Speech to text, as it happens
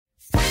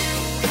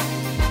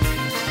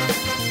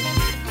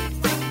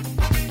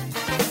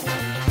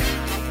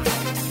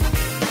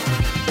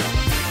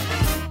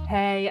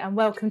and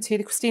welcome to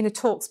the Christina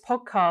Talks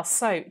podcast.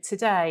 So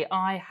today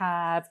I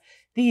have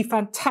the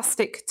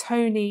fantastic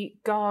Tony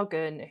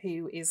Gargan,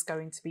 who is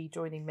going to be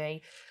joining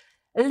me.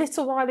 A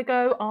little while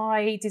ago,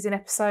 I did an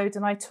episode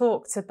and I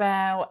talked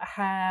about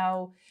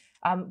how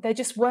there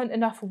just weren't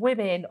enough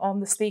women on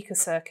the speaker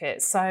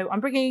circuit. So I'm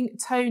bringing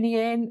Tony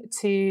in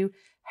to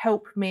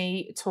help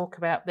me talk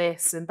about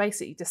this and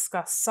basically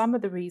discuss some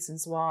of the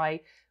reasons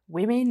why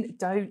women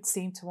don't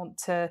seem to want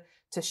to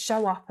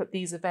show up at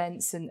these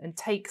events and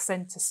take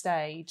centre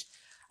stage.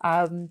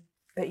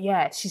 But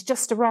yeah, she's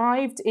just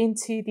arrived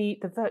into the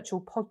virtual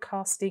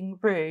podcasting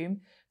room.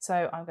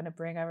 So I'm going to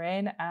bring her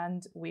in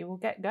and we will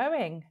get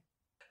going.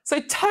 So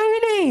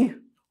Tony,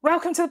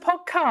 welcome to the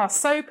podcast.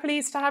 So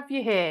pleased to have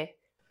you here.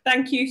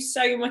 Thank you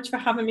so much for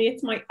having me.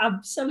 It's my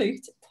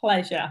absolute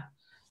pleasure.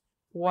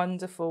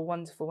 Wonderful,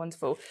 wonderful,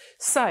 wonderful.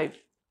 So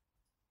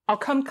I'll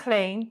come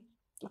clean.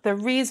 The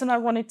reason I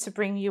wanted to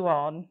bring you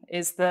on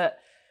is that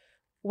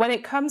when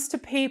it comes to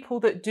people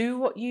that do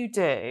what you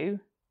do,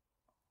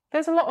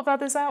 there's a lot of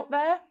others out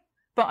there,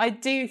 but I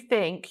do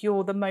think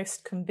you're the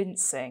most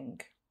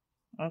convincing.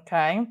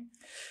 Okay.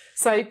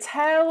 So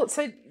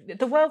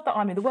the world that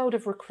I'm in, the world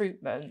of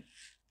recruitment,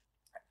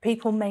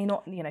 people may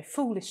not,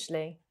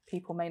 foolishly,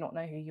 people may not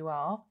know who you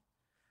are.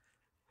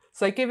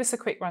 So give us a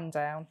quick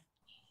rundown.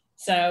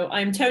 So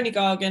I'm Tony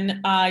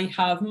Gargan. I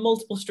have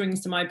multiple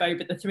strings to my bow,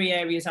 but the three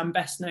areas I'm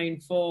best known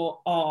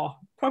for are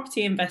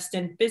property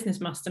investing, business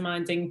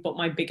masterminding, but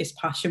my biggest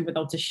passion,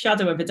 without a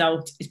shadow of a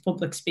doubt, is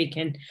public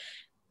speaking,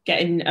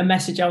 getting a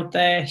message out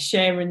there,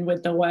 sharing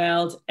with the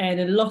world,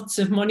 earning lots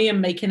of money and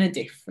making a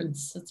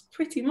difference. That's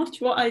pretty much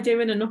what I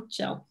do in a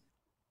nutshell.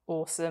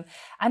 Awesome.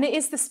 And it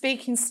is the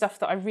speaking stuff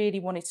that I really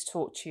wanted to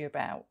talk to you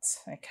about.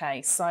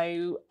 Okay,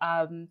 so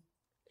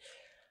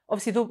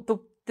obviously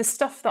the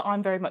stuff that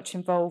I'm very much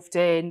involved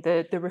in,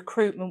 the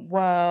recruitment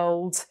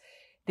world,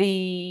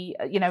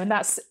 and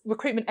that's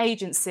recruitment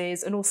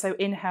agencies and also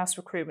in-house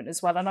recruitment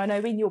as well. And I know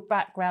in your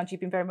background, you've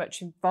been very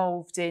much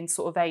involved in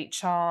sort of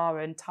HR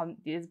and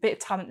there's a bit of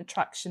talent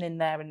attraction in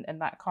there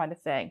and that kind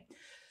of thing.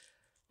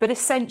 But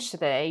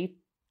essentially,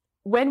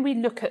 when we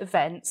look at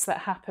events that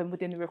happen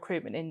within the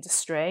recruitment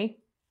industry,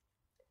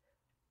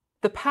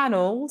 the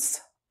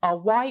panels are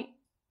white,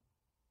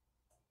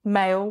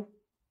 male.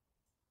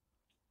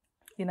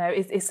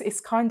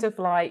 It's kind of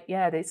like,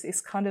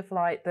 it's kind of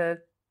like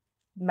the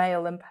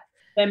male and...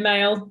 They're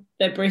male,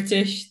 they're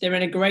British, they're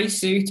in a grey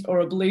suit or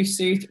a blue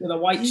suit with a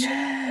white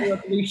shirt or a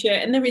blue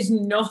shirt, and there is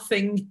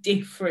nothing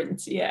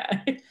different,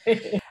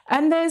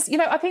 And there's,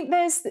 I think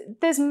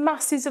there's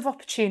masses of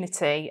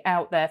opportunity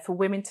out there for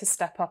women to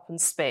step up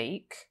and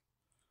speak,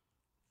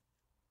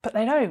 but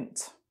they don't.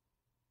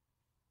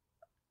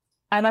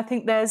 And I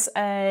think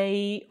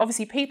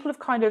obviously people have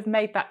kind of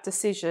made that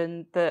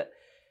decision that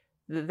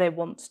they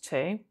want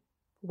to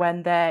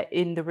when they're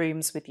in the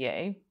rooms with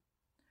you.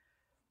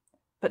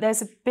 But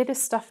there's a bit of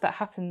stuff that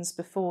happens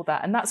before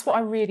that. And that's what I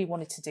really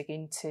wanted to dig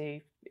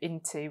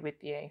into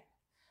with you.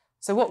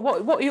 So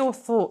what are your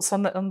thoughts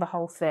on the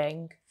whole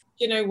thing?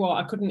 You know what?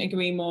 I couldn't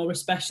agree more,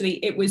 especially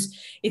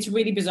it's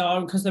really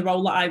bizarre because the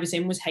role that I was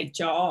in was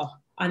HR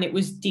and it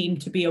was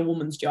deemed to be a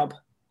woman's job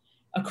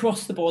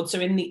across the board. So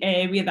in the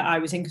area that I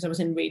was in, because I was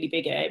in a really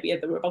big area,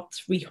 there were about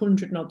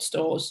 300 odd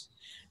stores.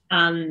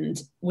 And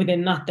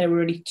within that, there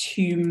were only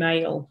 2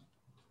 male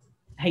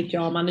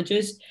HR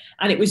managers.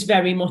 And it was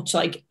very much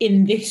like,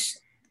 in this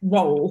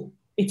role,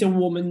 it's a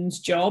woman's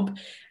job.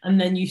 And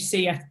then you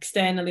see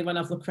externally, when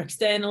I've looked for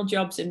external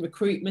jobs in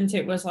recruitment,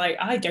 it was like,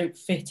 I don't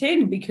fit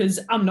in because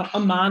I'm not a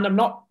man. I'm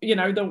not,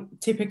 the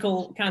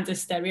typical kind of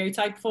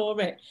stereotype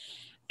for it.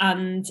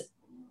 And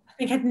I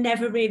think I'd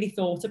never really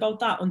thought about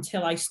that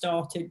until I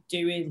started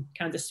doing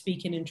kind of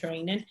speaking and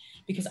training,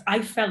 because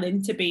I fell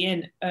into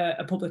being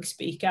a public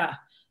speaker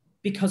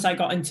because I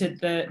got into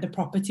the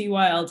property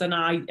world. And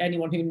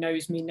anyone who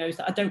knows me knows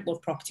that I don't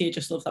love property. I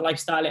just love the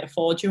lifestyle it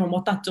affords you. And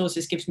what that does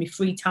is gives me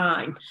free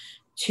time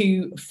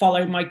to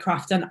follow my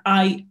craft. And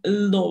I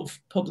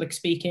love public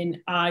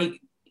speaking.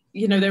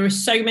 There are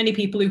so many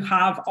people who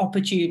have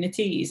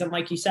opportunities. And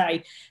like you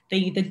say, they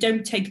either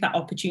don't take that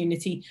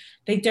opportunity,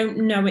 they don't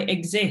know it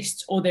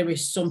exists, or there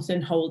is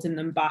something holding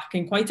them back.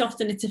 And quite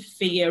often it's a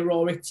fear,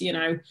 or it's,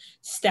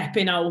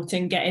 stepping out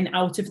and getting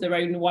out of their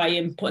own way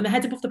and putting their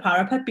head above the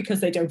parapet because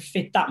they don't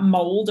fit that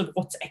mold of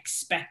what's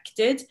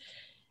expected.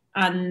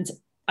 And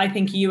I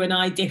think you and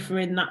I differ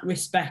in that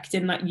respect,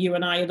 in that you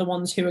and I are the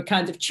ones who are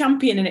kind of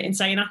championing it and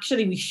saying,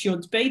 actually, we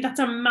should be. That's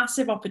a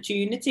massive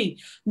opportunity,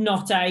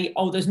 not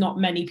there's not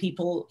many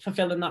people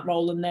fulfilling that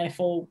role and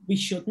therefore we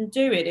shouldn't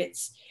do it.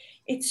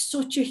 It's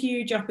such a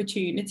huge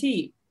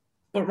opportunity.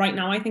 But right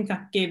now, I think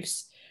that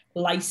gives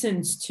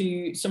license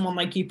to someone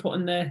like you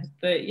putting the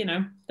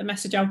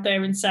message out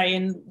there and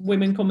saying,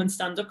 women, come and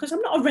stand up. Because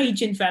I'm not a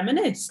raging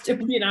feminist,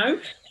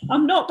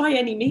 I'm not by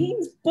any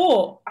means,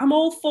 but I'm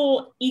all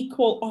for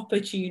equal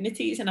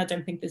opportunities, and I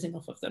don't think there's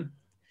enough of them.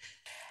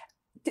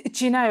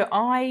 Do you know,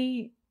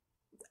 I'm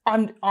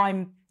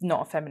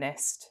not a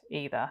feminist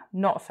either,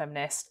 not a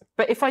feminist.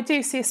 But if I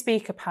do see a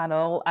speaker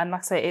panel and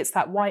like I say, it's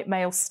that white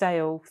male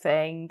stale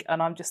thing,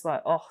 and I'm just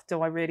like, oh,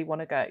 do I really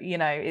want to go? You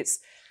know, it's,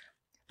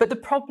 but the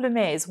problem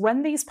is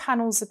when these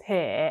panels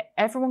appear,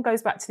 everyone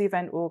goes back to the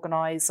event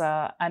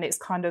organizer and it's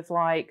kind of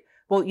like,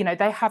 well, you know,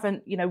 they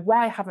haven't, you know,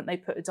 why haven't they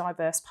put a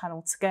diverse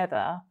panel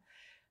together?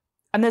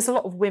 And there's a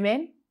lot of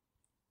women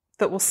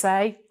that will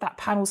say that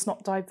panel's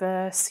not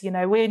diverse, you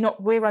know, we're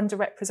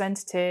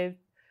underrepresented.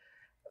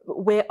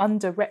 We're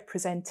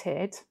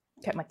underrepresented.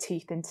 Get my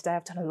teeth in today.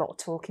 I've done a lot of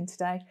talking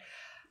today.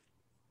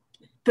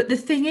 But the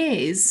thing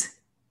is,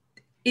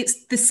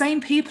 it's the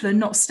same people are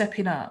not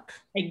stepping up.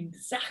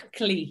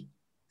 Exactly.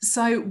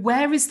 So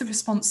where is the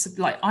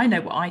responsibility? Like, I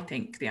know what I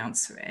think the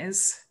answer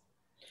is.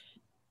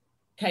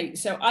 Okay,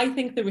 so I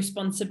think the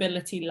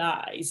responsibility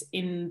lies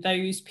in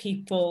those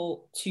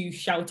people to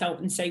shout out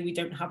and say we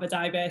don't have a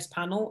diverse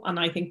panel. And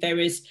I think there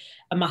is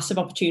a massive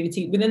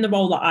opportunity within the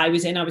role that I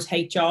was in. I was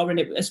HR,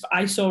 and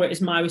I saw it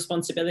as my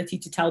responsibility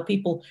to tell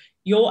people,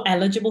 you're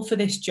eligible for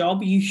this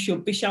job, you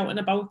should be shouting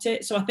about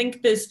it. So I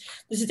think there's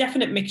a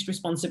definite mixed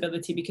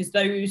responsibility, because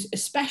those,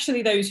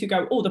 especially those who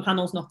go, oh, the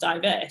panel's not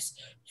diverse,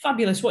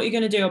 fabulous, what are you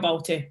going to do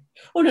about it?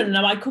 Oh,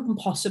 no, I couldn't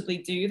possibly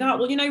do that.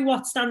 Well, you know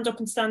what, stand up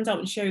and stand out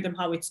and show them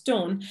how it's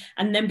done,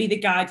 and then be the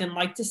guiding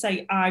light to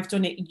say, I've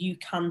done it, you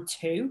can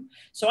too.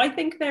 So I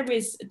think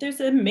there's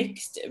a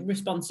mixed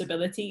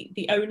responsibility.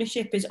 The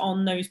ownership is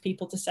on those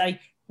people to say,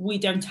 we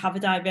don't have a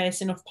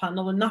diverse enough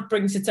panel, and that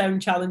brings its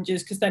own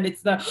challenges, because then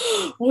it's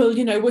well,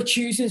 you know, we're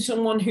choosing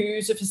someone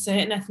who's of a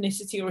certain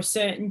ethnicity or a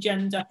certain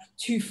gender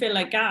to fill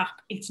a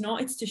gap. It's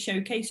not, it's to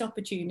showcase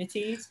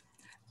opportunities.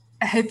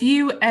 Have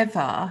you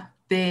ever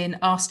been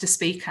asked to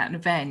speak at an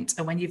event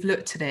and when you've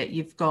looked at it,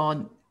 you've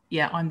gone,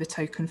 yeah, I'm the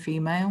token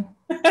female?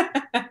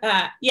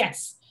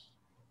 Yes.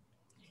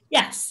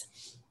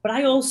 But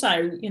I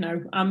also, you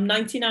know, I'm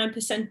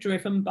 99%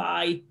 driven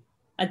by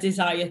a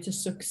desire to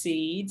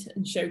succeed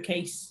and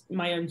showcase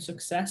my own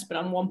success, but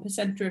I'm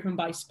 1% driven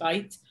by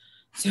spite.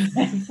 So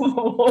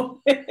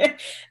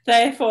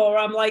therefore,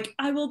 I'm like,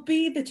 I will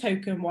be the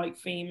token white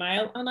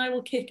female, and I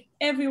will kick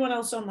everyone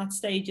else on that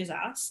stage's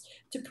ass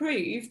to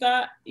prove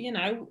that, you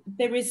know,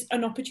 there is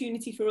an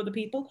opportunity for other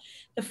people.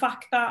 The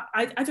fact that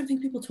I don't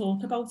think people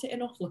talk about it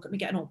enough. Look at me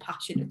getting all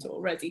passionate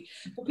already.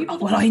 But people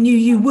well, I knew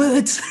you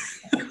would.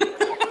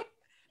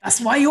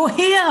 That's why you're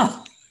here.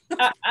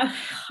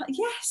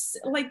 Yes,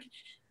 like,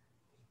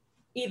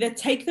 either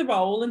take the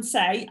role and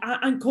say,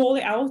 and call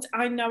it out,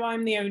 I know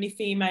I'm the only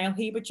female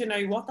here, but you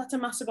know what, that's a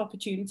massive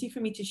opportunity for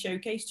me to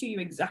showcase to you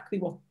exactly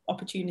what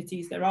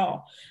opportunities there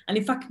are. And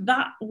in fact,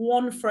 that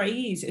one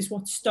phrase is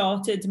what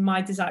started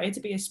my desire to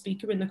be a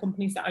speaker in the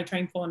companies that I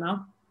train for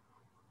now.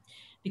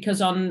 Because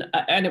and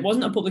it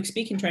wasn't a public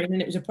speaking training,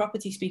 it was a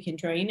property speaking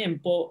training,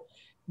 but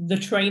the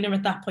trainer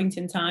at that point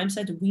in time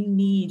said, we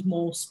need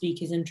more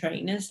speakers and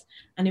trainers.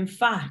 And in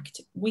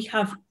fact, we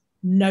have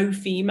no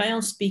female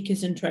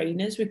speakers and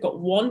trainers. We've got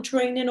one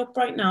training up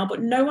right now,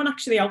 but no one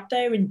actually out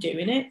there and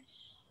doing it.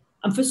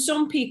 And for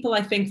some people,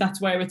 I think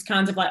that's where it's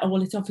kind of like, oh,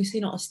 well, it's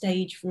obviously not a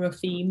stage for a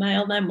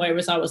female then,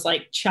 whereas I was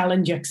like,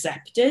 challenge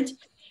accepted.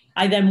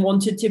 I then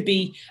wanted to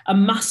be a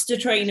master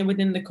trainer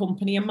within the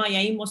company, and my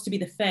aim was to be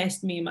the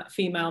first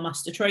female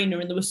master trainer,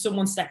 and there was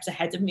someone steps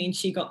ahead of me and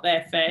she got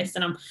there first,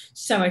 and I'm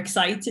so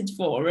excited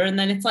for her. And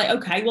then it's like,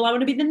 okay, well, I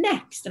want to be the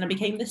next, and I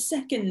became the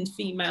second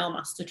female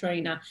master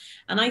trainer.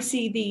 And I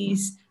see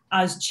these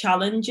as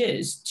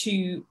challenges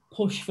to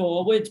push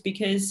forward,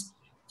 because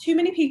too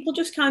many people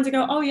just kind of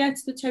go, oh yeah,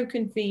 it's the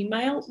token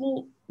female.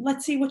 Well,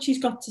 let's see what she's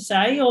got to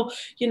say. Or,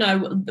 you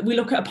know, we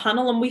look at a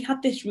panel, and we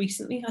had this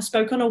recently. I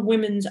spoke on a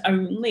women's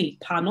only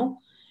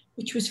panel,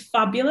 which was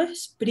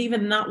fabulous. But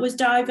even that was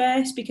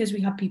diverse, because we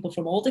had people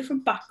from all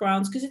different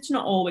backgrounds, because it's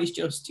not always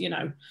just, you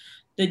know,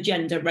 the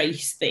gender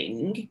race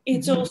thing.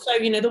 It's also,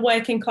 you know, the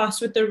working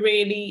class with the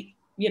really,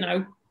 you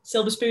know,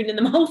 silver spoon in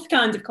the mouth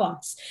kind of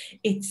class.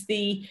 It's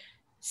the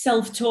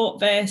self-taught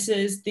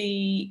versus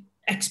the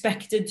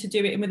expected to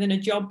do it within a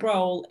job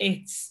role.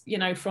 It's, you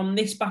know, from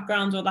this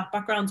background or that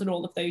background, and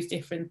all of those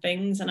different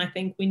things. And I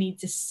think we need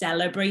to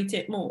celebrate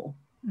it more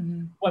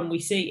when we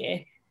see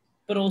it,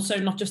 but also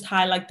not just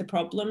highlight the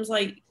problems.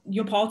 Like,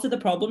 you're part of the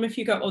problem if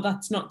you go, oh,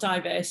 that's not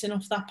diverse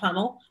enough, that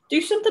panel.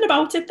 Do something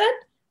about it then.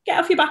 Get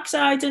off your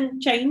backside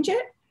and change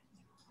it.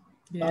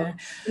 Yeah.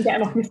 I'm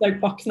getting off my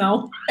soapbox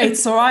now.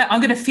 It's all right. I'm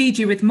going to feed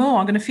you with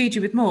more.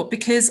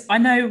 Because I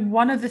know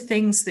one of the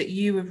things that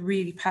you are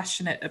really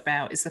passionate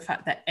about is the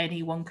fact that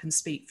anyone can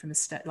speak from a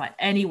step, like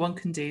anyone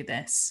can do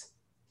this.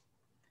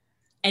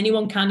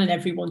 Anyone can, and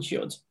everyone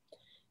should.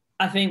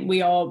 I think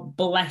we are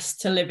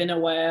blessed to live in a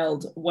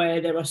world where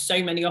there are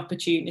so many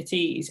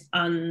opportunities,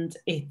 and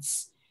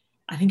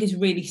I think it's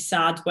really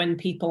sad when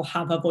people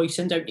have a voice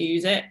and don't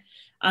use it.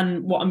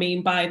 And what I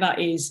mean by that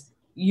is,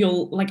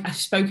 I've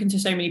spoken to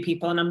so many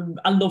people, and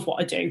I love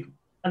what I do,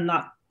 and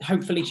that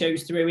hopefully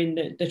shows through in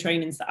the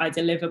trainings that I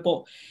deliver.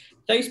 But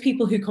those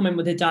people who come in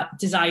with a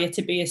desire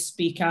to be a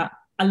speaker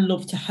I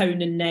love to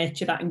hone and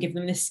nurture that and give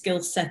them this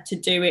skill set to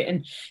do it,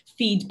 and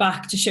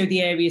feedback to show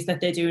the areas that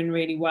they're doing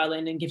really well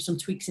in and give some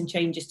tweaks and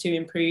changes to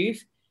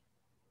improve.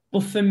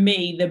 But for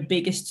me, the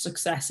biggest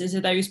successes are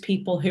those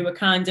people who are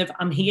kind of,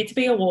 I'm here to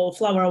be a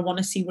wallflower, I want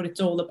to see what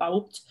it's all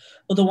about,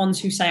 or the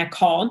ones who say I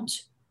can't,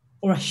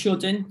 or I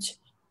shouldn't,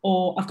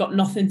 or I've got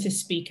nothing to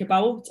speak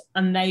about.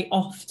 And they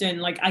often,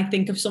 like, I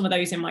think of some of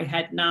those in my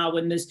head now,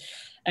 and there's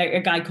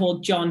a guy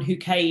called John who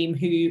came,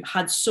 who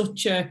had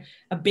such a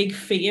big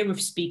fear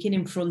of speaking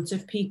in front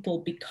of people,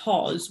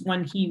 because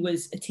when he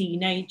was a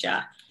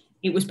teenager,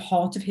 it was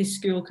part of his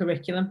school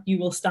curriculum. You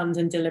will stand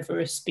and deliver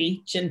a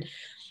speech. And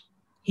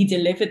he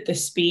delivered the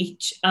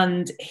speech,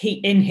 and he,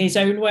 in his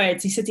own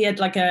words, he said he had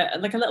like a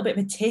little bit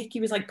of a tic.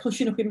 He was like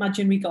pushing up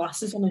imaginary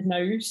glasses on his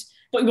nose,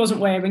 but he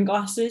wasn't wearing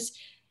glasses.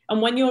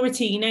 And when you're a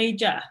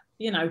teenager,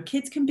 you know,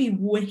 kids can be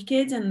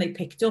wicked, and they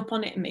picked up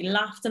on it and they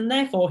laughed, and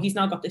therefore he's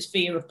now got this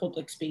fear of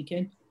public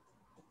speaking.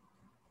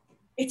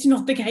 It's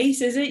not the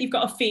case, is it? You've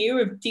got a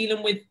fear of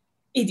dealing with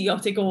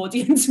idiotic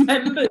audience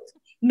members,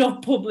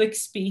 not public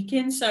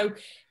speaking. So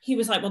he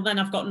was like, well, then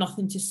I've got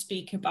nothing to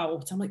speak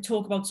about. I'm like,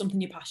 talk about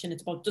something you're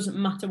passionate about. Doesn't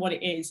matter what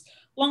it is.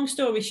 Long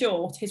story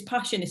short, his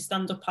passion is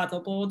stand-up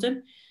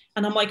paddleboarding.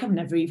 And I'm like, I've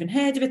never even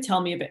heard of it.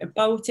 Tell me a bit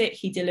about it.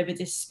 He delivered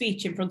his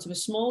speech in front of a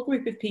small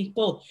group of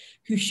people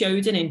who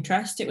showed an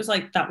interest. It was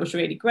like, that was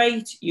really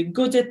great. You're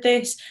good at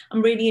this.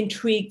 I'm really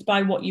intrigued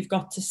by what you've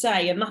got to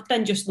say. And that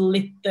then just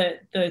lit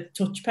the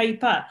touch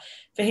paper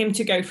for him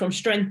to go from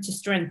strength to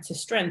strength to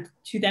strength,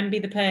 to then be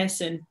the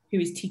person who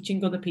is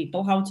teaching other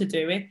people how to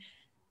do it.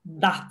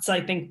 That's,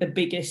 I think, the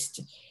biggest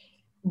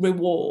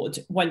reward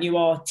when you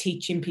are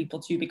teaching people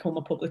to become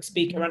a public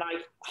speaker. And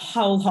I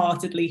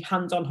wholeheartedly,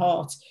 hand on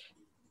heart,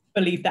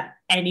 believe that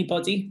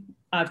anybody,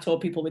 I've taught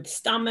people with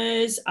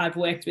stammers, I've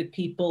worked with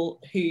people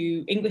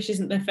who English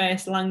isn't their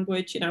first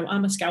language. You know,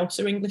 I'm a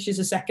Scouser, English is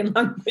a second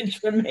language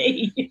for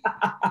me.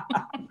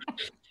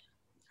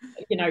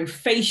 You know,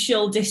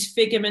 facial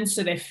disfigurement,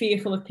 so they're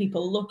fearful of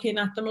people looking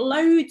at them,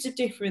 loads of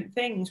different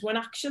things, when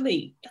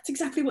actually that's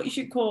exactly what you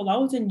should call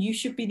out, and you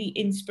should be the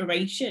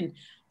inspiration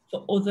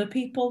for other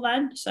people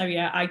then. So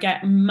yeah, I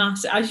get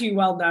massive, as you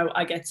well know,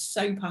 I get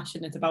so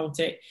passionate about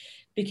it,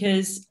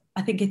 because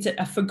I think it's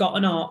a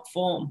forgotten art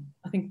form.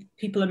 I think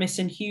people are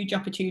missing huge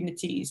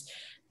opportunities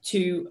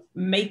to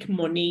make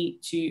money,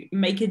 to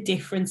make a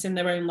difference in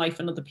their own life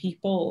and other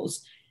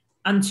people's,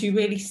 and to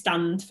really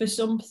stand for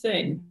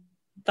something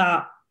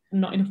that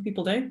not enough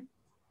people do.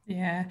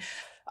 Yeah.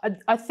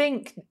 I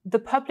think the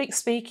public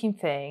speaking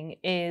thing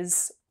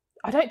is,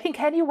 I don't think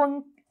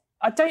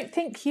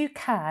you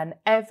can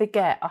ever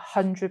get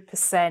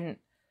 100%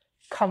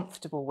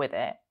 comfortable with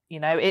it. You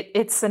know,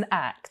 it's an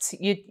act.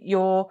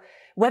 You're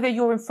whether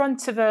you're in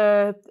front of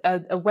a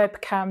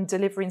webcam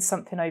delivering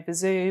something over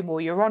Zoom,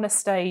 or you're on a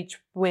stage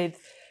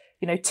with,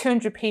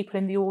 200 people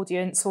in the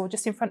audience, or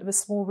just in front of a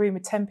small room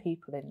with 10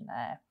 people in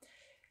there,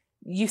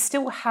 you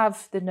still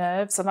have the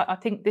nerves. And I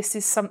think this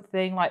is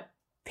something like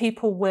they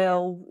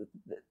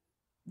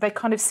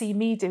kind of see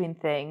me doing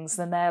things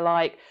and they're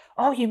like,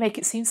 oh, you make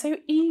it seem so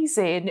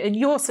easy. And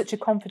you're such a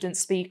confident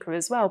speaker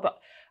as well. But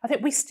I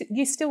think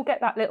you still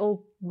get that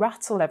little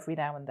rattle every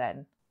now and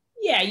then.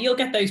 Yeah, you'll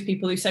get those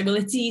people who say, well,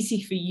 it's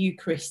easy for you,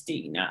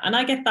 Christina. And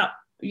I get that,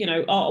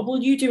 oh, well,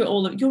 you do it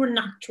all. You're a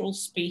natural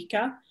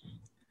speaker.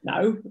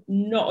 No,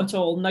 not at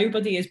all.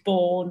 Nobody is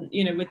born,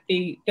 with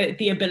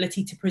the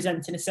ability to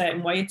present in a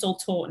certain way. It's all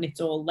taught and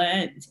it's all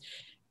learned.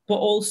 But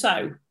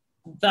also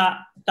that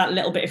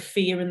little bit of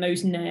fear and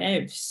those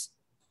nerves,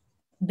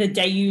 the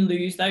day you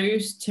lose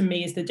those, to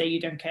me, is the day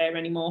you don't care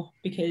anymore.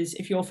 Because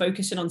if you're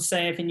focusing on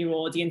serving your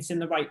audience in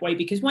the right way,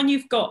 because when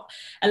you've got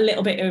a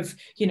little bit of,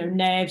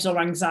 nerves or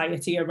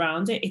anxiety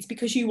around it, it's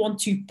because you want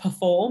to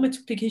perform. It's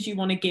because you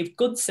want to give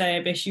good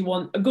service. You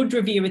want a good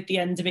review at the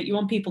end of it. You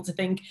want people to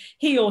think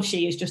he or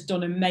she has just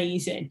done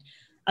amazing.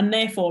 And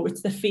therefore,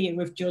 it's the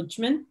fear of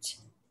judgment.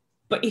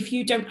 But if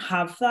you don't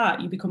have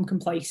that, you become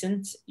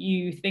complacent.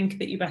 You think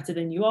that you're better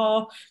than you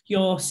are.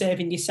 You're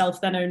serving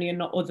yourself then only and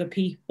not other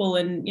people.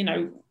 And,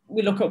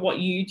 we look at what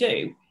you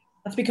do.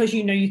 That's because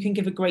you can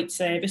give a great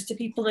service to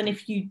people. And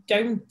if you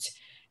don't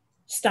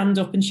stand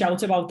up and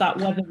shout about that,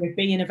 whether it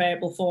be in a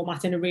verbal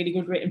format, in a really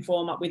good written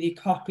format with your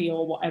copy,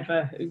 or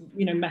whatever,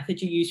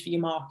 method you use for your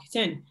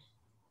marketing,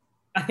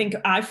 I think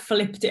I've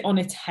flipped it on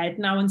its head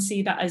now and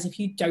see that as, if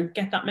you don't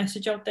get that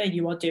message out there,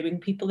 you are doing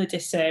people a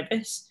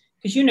disservice.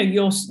 Because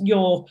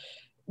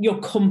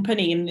your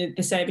company and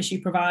the service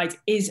you provide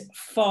is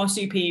far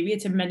superior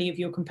to many of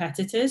your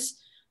competitors.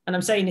 And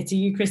I'm saying it to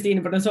you,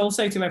 Christina, but it's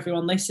also to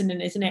everyone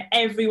listening, isn't it?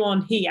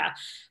 Everyone here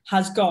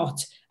has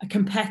got a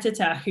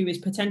competitor who is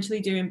potentially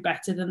doing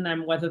better than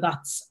them, whether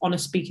that's on a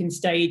speaking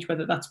stage,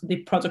 whether that's the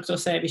product or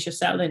service you're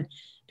selling,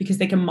 because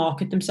they can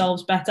market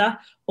themselves better,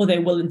 or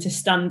they're willing to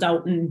stand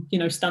out and,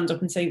 stand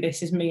up and say,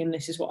 this is me and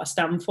this is what I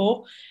stand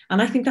for.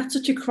 And I think that's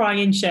such a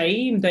crying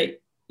shame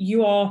that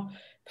you are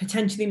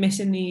potentially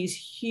missing these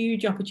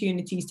huge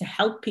opportunities to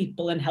help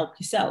people and help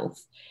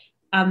yourself,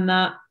 and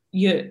that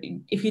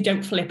if you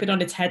don't flip it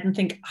on its head and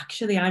think,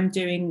 actually, I'm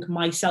doing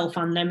myself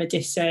and them a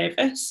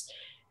disservice,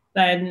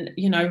 then,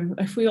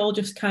 if we all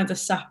just kind of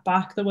sat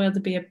back, the world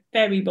would be a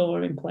very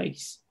boring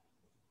place.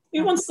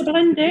 Who wants to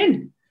blend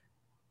in?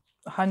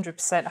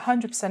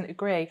 100%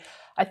 agree.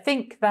 I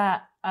think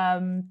that,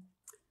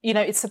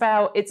 it's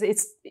about,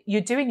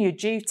 you're doing your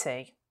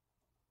duty.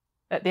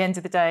 At the end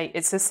of the day,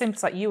 it's as simple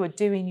as like you are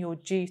doing your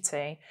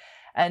duty.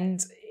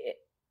 And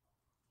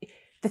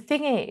the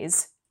thing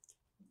is,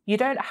 you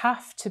don't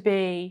have to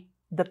be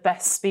the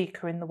best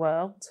speaker in the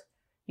world.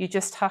 You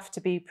just have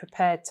to be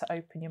prepared to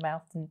open your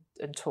mouth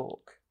and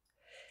talk.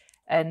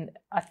 And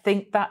I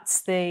think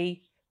that's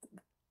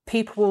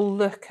people will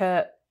look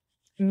at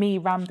me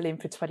rambling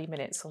for 20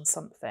 minutes on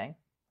something,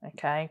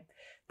 okay?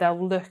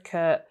 They'll look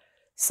at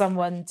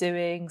someone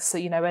doing,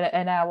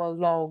 an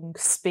hour-long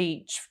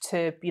speech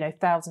to,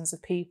 thousands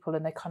of people,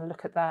 and they kind of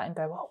look at that and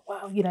go, oh,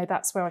 well,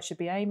 that's where I should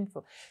be aiming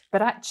for.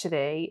 But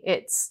actually,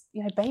 it's,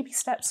 baby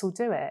steps will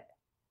do it.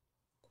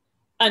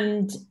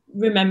 And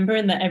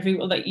remembering that I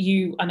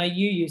know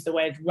you use the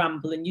word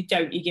ramble, and you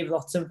don't, you give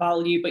lots of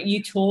value, but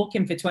you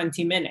talking for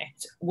 20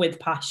 minutes with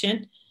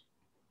passion.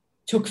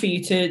 Took for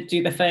you to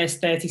do the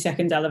first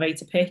 30-second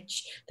elevator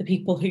pitch, the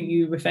people who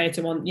you refer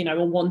to on,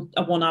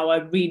 a 1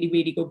 hour, really,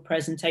 really good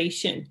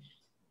presentation.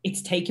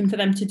 It's taken for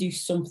them to do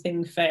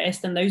something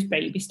first. And those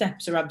baby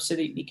steps are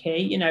absolutely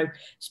key.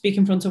 Speak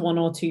in front of 1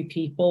 or 2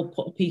 people,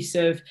 put a piece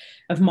of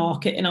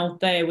marketing out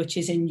there, which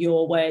is in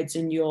your words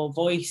and your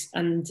voice,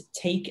 and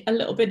take a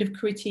little bit of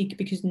critique,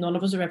 because none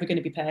of us are ever going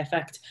to be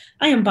perfect.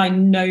 I am by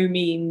no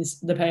means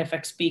the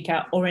perfect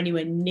speaker or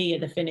anywhere near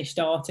the finished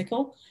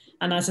article.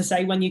 And as I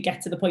say, when you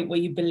get to the point where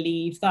you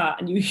believe that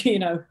and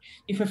you're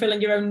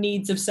fulfilling your own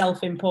needs of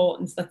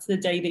self-importance, that's the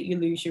day that you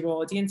lose your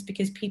audience,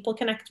 because people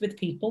connect with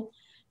people.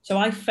 So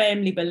I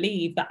firmly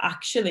believe that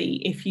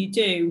actually, if you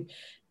do,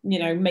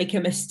 make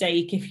a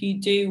mistake, if you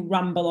do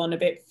ramble on a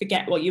bit,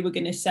 forget what you were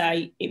going to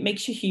say, it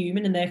makes you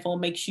human and therefore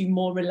makes you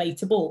more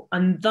relatable.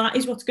 And that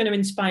is what's going to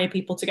inspire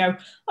people to go,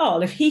 oh,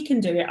 well, if he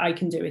can do it, I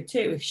can do it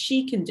too. If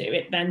she can do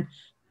it, then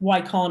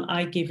why can't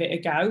I give it a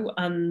go?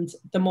 And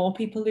the more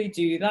people who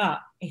do that,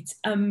 it's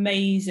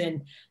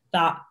amazing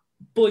that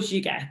buzz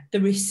you get, the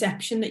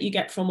reception that you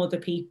get from other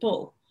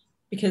people.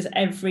 Because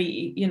I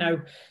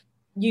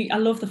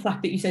love the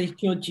fact that you said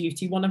it's your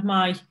duty. One of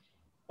my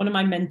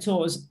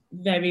mentors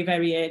very,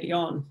 very early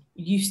on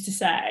used to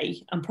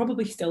say, and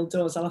probably still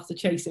does, I'll have to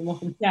chase him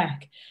up and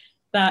check,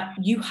 that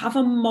you have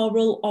a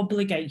moral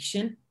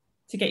obligation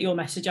to get your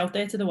message out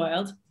there to the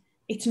world.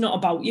 It's not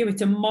about you,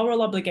 it's a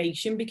moral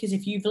obligation, because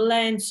if you've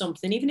learned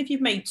something, even if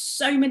you've made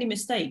so many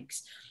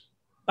mistakes,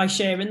 by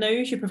sharing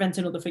those, you're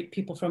preventing other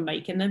people from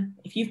making them.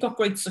 If you've got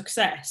great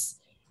success,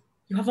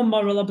 you have a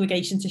moral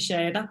obligation to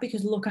share that,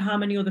 because look at how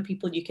many other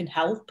people you can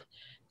help.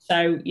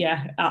 So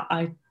yeah,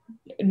 I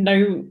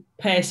no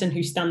person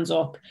who stands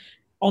up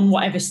on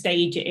whatever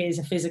stage it is,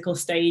 a physical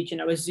stage,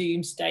 a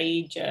Zoom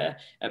stage,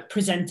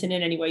 presenting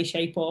in any way,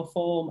 shape or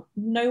form,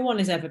 no one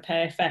is ever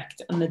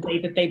perfect. And the day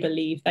that they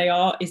believe they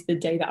are is the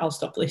day that I'll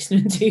stop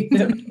listening to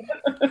them.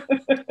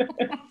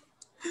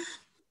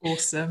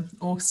 Awesome.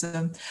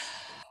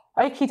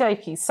 Okie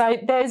dokie. So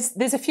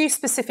there's a few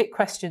specific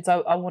questions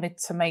I wanted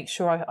to make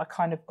sure I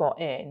kind of got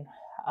in.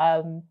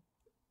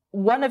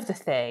 One of the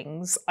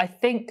things I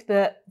think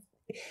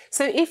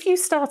so if you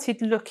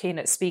started looking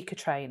at speaker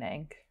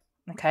training,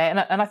 okay,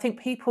 and I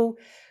think people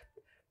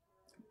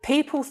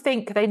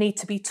think they need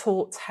to be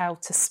taught how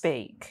to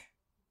speak,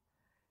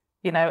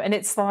 and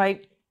it's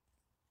like,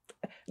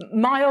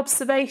 my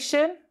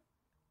observation,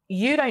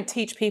 you don't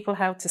teach people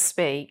how to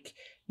speak.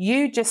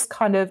 You just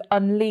kind of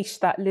unleash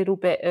that little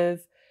bit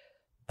of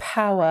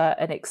power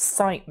and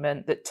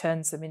excitement that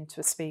turns them into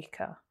a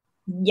speaker.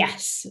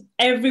 Yes,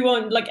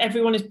 everyone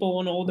is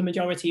born, or the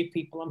majority of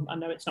people, I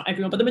know it's not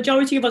everyone, but the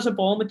majority of us are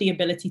born with the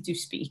ability to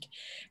speak.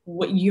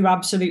 You're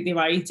absolutely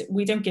right.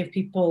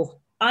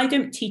 I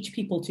don't teach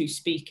people to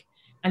speak.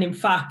 And in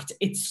fact,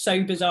 it's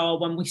so bizarre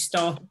when we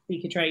start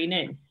speaker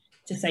training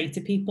to say to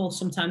people,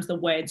 sometimes the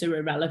words are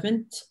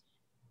irrelevant.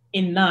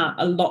 In that,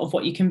 a lot of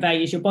what you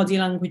convey is your body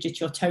language,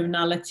 it's your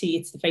tonality,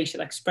 it's the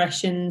facial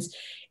expressions,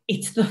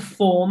 it's the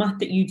format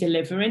that you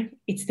deliver in,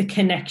 it's the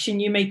connection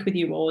you make with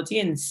your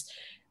audience.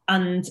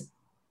 And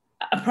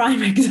a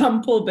prime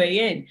example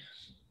being,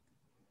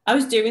 I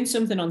was doing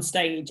something on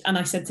stage and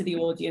I said to the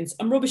audience,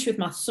 I'm rubbish with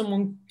maths,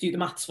 someone do the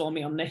maths for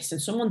me on this.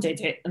 And someone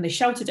did it and they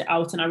shouted it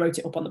out and I wrote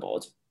it up on the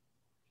board.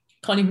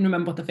 Can't even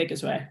remember what the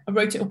figures were. I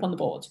wrote it up on the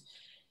board.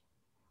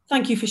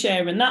 Thank you for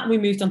sharing that. And we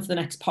moved on to the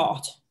next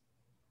part.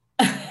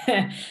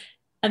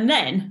 And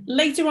then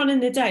later on in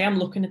the day, I'm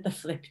looking at the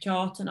flip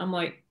chart and I'm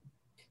like,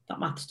 that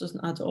maths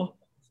doesn't add up.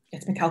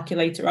 Get my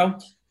calculator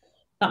out.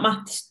 That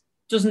maths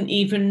doesn't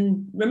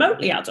even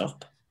remotely add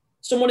up.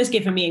 Someone has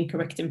given me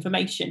incorrect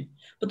information.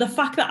 But the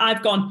fact that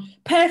I've gone,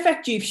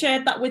 perfect, you've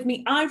shared that with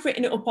me, I've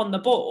written it up on the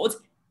board,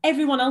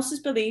 everyone else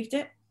has believed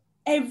it.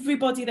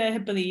 Everybody there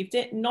had believed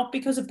it, not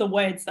because of the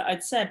words that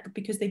I'd said, but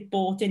because they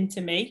bought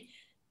into me.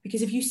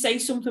 Because if you say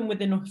something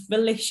with enough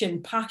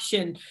volition,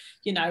 passion,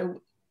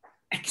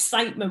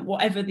 excitement,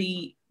 whatever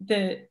the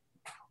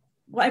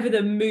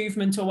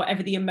movement or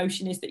whatever the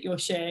emotion is that you're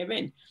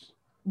sharing,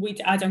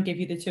 I don't give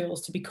you the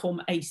tools to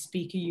become a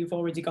speaker. You've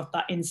already got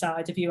that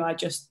inside of you. I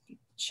just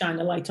shine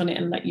a light on it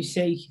and let you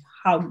see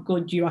how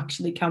good you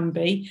actually can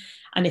be.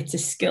 And it's a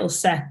skill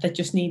set that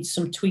just needs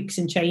some tweaks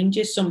and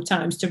changes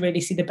sometimes to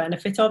really see the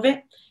benefit of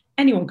it.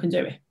 Anyone can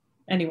do it.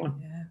 Anyone.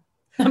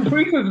 Yeah. I'm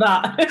proof of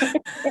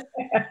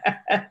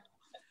that.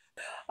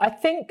 I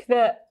think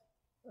that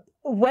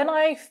when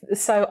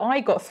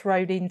I got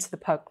thrown into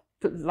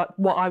like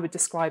what I would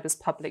describe as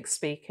public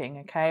speaking.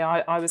 Okay,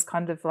 I was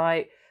kind of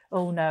like,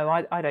 oh no,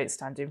 I don't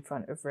stand in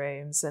front of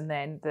rooms. And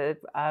then the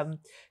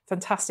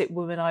fantastic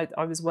woman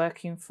I was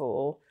working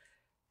for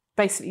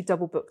basically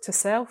double booked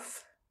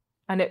herself.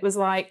 And it was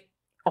like,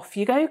 off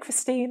you go,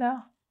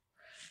 Christina.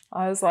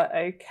 I was like,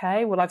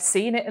 okay, well, I've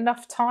seen it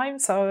enough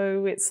times.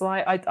 So it's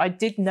like, I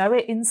did know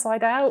it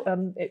inside out.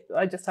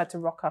 I just had to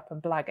rock up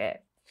and blag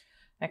it.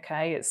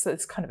 Okay,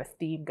 it's kind of a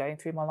theme going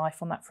through my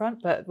life on that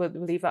front, but we'll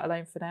leave that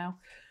alone for now.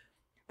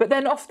 But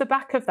then off the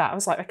back of that, I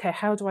was like, okay,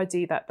 how do I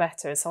do that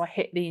better? And so I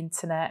hit the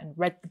internet and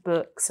read the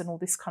books and all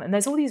this and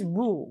there's all these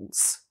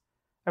rules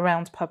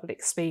around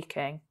public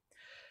speaking.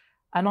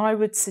 And I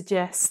would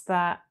suggest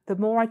that the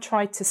more I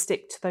tried to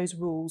stick to those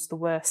rules, the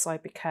worse I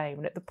became.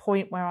 And at the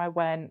point where I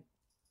went,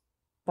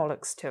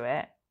 bollocks to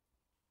it,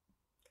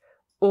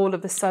 all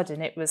of a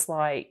sudden it was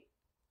like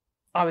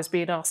I was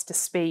being asked to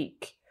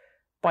speak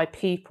by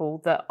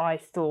people that I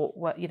thought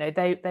were,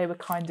 they were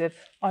kind of,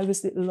 I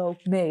was little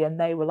old me, and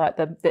they were like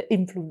the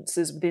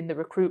influencers within the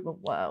recruitment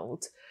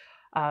world,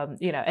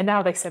 and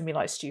now they send me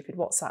like stupid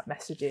WhatsApp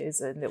messages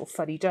and little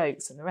funny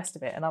jokes and the rest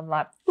of it. And I'm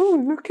like,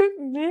 oh, look at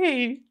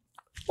me,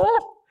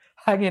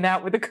 hanging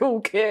out with the cool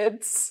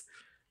kids.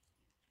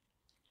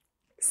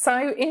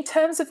 So in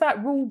terms of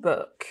that rule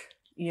book,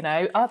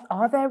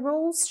 are there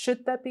rules?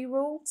 Should there be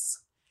rules?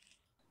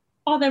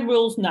 Are there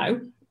rules?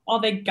 No. Are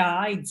there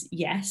guides?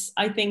 Yes.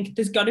 I think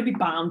there's got to be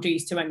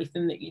boundaries to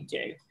anything that you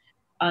do.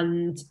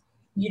 And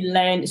you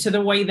learn. So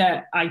the way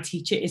that I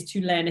teach it is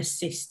to learn a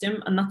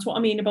system. And that's what I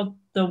mean about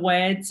the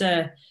words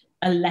are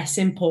less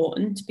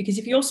important. Because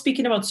if you're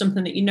speaking about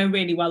something that you know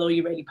really well or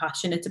you're really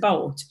passionate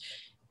about,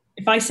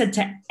 if I said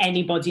to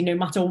anybody, no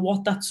matter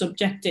what that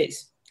subject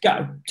is,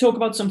 go talk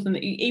about something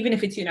that even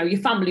if it's, your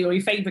family or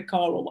your favorite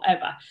car or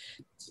whatever,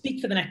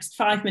 speak for the next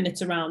 5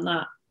 minutes around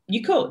that.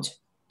 You could.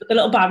 But the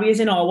little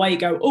barriers in our way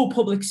go, oh,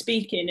 public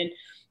speaking.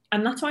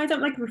 And that's why I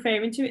don't like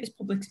referring to it as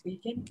public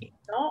speaking.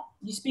 It's not.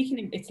 You're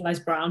speaking it's Les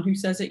Brown who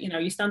says it,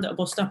 you stand at a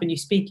bus stop and you're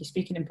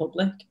speaking in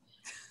public.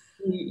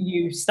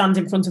 You stand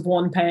in front of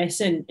one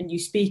person and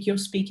you're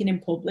speaking in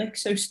public.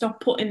 So stop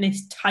putting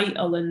this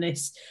title and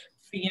this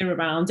fear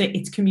around it.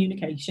 It's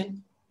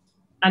communication.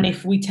 And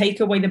if we take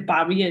away the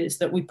barriers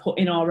that we put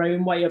in our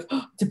own way of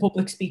to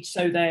public speech,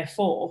 so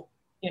therefore,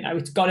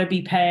 it's got to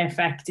be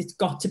perfect. It's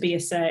got to be a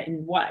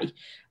certain way.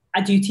 I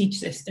do teach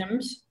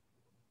systems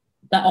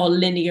that are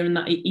linear and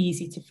that are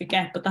easy to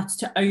forget, but that's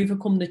to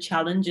overcome the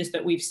challenges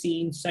that we've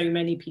seen so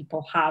many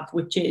people have,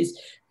 which is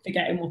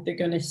forgetting what they're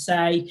going to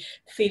say,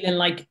 feeling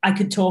like I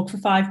could talk for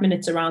 5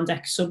 minutes around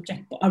X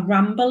subject, but I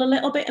ramble a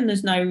little bit and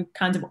there's no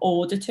kind of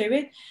order to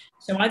it.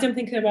 So I don't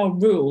think there are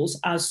rules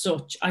as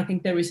such. I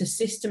think there is a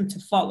system to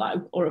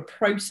follow or a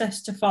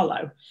process to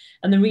follow.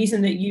 And the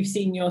reason that you've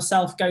seen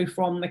yourself go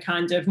from the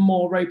kind of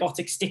more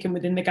robotic sticking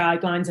within the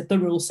guidelines, if the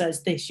rule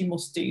says this, you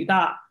must do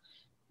that,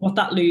 what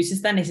that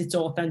loses then is its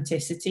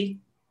authenticity.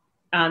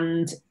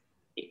 And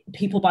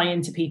people buy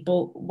into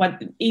people.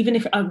 Even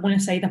if I want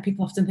to say that,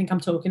 people often think I'm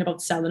talking about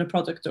selling a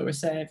product or a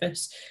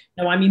service.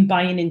 No, I mean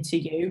buying into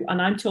you.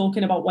 And I'm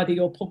talking about whether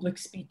your public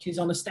speech is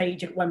on a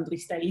stage at Wembley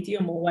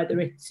Stadium or whether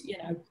it's,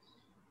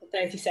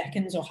 30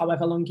 seconds or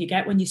however long you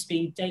get when you're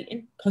speed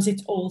dating, because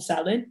it's all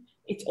selling.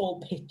 It's all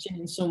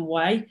pitching in some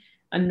way.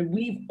 And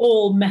we've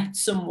all met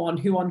someone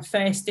who on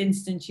first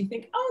instance you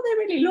think, oh, they're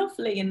really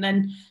lovely. And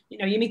then,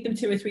 you meet them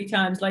 2 or 3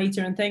 times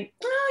later and think,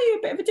 oh, you're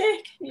a bit of a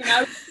dick,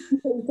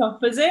 it's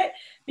opposite,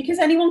 because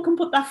anyone can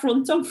put that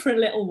front on for a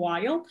little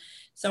while.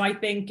 So I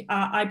think,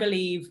 I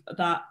believe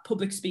that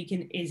public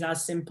speaking is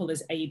as simple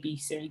as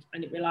ABC,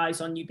 and it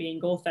relies on you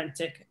being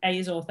authentic. A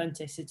is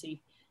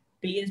authenticity.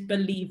 B is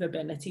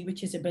believability,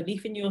 which is a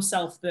belief in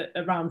yourself that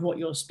around what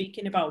you're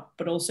speaking about,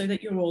 but also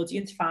that your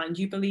audience finds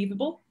you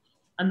believable.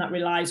 And that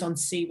relies on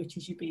C, which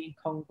is you being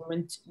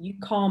congruent. You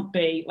can't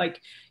be like,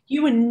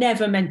 you were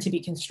never meant to be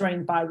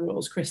constrained by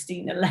rules,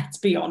 Christina. Let's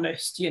be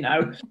honest,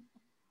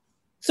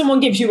 Someone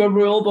gives you a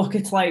rule book,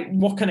 it's like,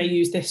 what can I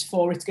use this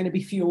for? It's going to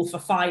be fuel for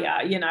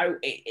fire.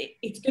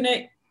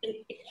 It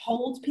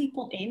holds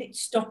people in. It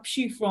stops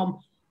you from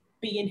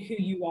being who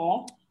you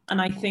are.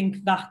 And I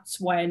think that's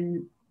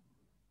when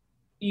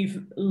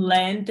you've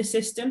learned the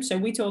system. So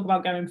we talk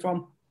about going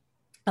from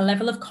a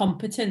level of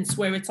competence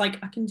where it's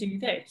like, I can do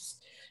this,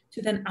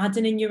 to then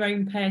adding in your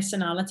own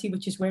personality,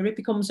 which is where it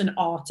becomes an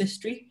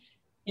artistry.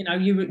 You're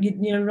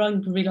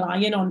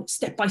relying on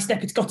step by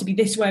step. It's got to be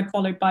this word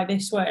followed by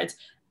this word.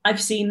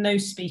 I've seen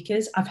those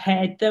speakers. I've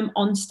heard them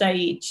on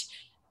stage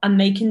and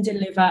they can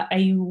deliver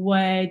a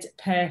word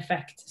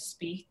perfect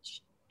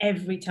speech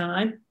every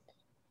time.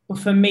 But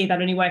for me, that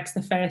only works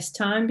the first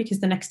time, because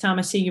the next time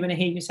I see you and I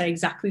hear you say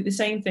exactly the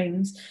same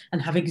things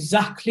and have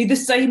exactly the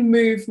same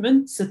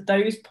movements at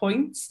those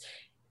points,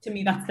 to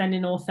me, that's then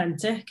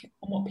inauthentic.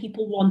 And what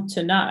people want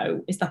to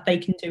know is that they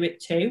can do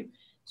it too.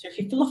 So if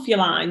you fluff your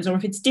lines, or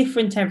if it's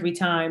different every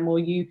time, or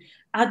you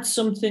add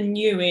something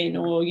new in,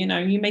 or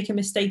you make a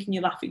mistake and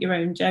you laugh at your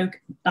own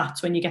joke,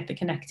 that's when you get the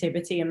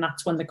connectivity, and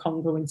that's when the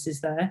congruence is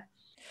there.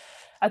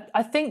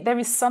 I think there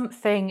is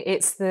something.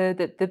 It's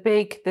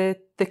the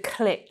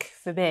click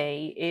for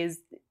me is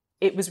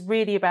it was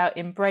really about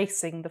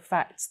embracing the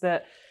fact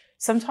that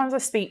sometimes I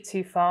speak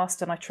too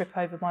fast and I trip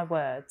over my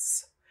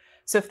words.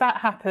 So if that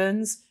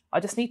happens, I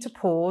just need to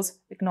pause,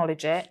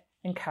 acknowledge it,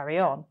 and carry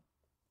on.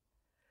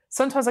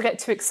 Sometimes I get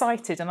too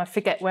excited and I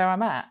forget where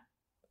I'm at.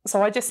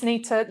 So I just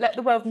need to let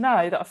the world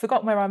know that I've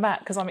forgotten where I'm at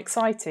because I'm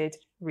excited,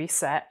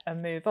 reset,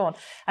 and move on.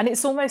 And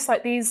it's almost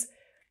like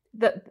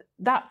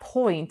that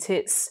point,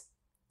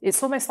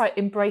 it's almost like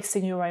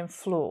embracing your own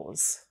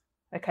flaws.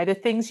 Okay, the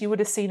things you would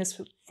have seen as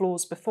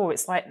flaws before,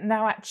 it's like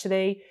now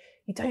actually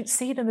you don't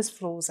see them as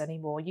flaws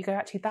anymore. You go,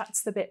 actually,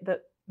 that's the bit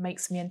that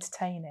makes me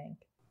entertaining.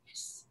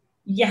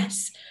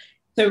 Yes.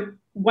 So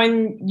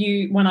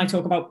when I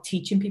talk about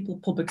teaching people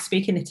public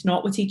speaking, it's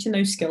not we're teaching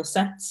those skill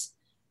sets.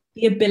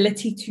 The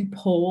ability to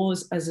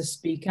pause as a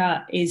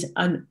speaker is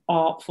an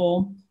art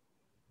form.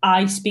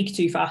 I speak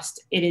too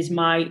fast. It is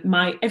my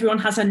everyone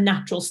has a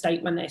natural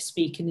state when they're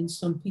speaking, and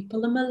some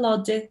people are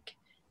melodic,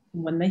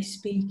 and when they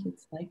speak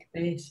it's like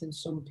this, and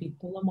some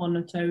people are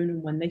monotone,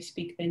 and when they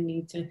speak they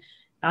need to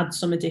add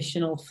some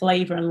additional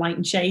flavor and light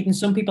and shade, and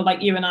some people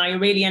like you and I are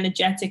really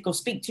energetic or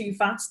speak too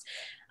fast.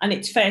 And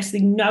it's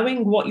firstly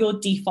knowing what your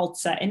default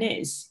setting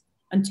is,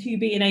 and two,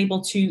 being able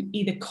to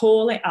either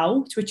call it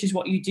out, which is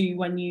what you do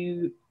when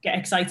you get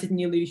excited and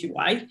you lose your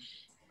way.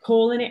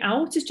 Calling it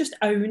out is just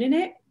owning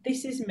it.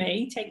 This is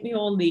me, take me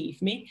or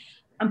leave me.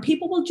 And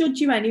people will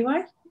judge you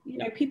anyway.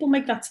 People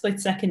make that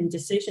split-second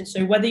decision.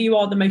 So whether you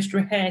are the most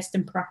rehearsed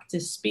and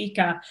practiced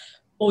speaker,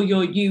 or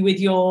you're you with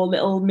your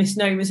little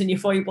misnomers and your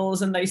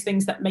foibles and those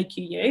things that make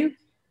you,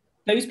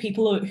 those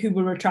people who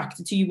were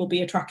attracted to you will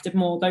be attracted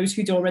more. Those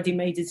who'd already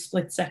made a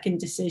split-second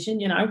decision,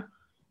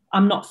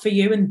 I'm not for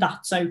you, and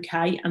that's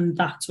okay. And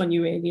that's when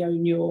you really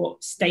own your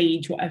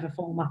stage, whatever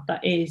format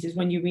that is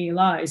when you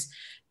realise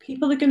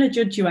people are going to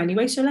judge you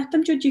anyway. So let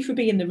them judge you for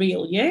being the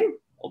real you,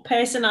 or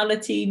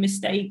personality,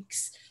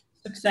 mistakes,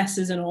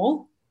 successes and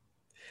all.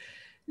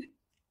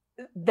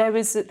 There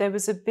was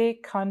a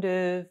big kind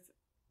of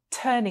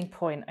turning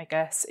point, I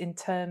guess, in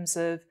terms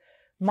of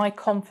my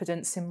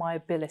confidence in my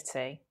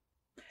ability.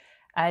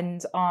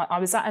 And I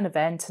was at an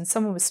event and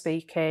someone was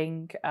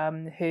speaking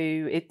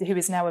who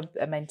is now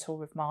a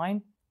mentor of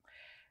mine.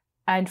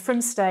 And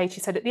from stage,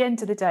 he said, at the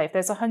end of the day, if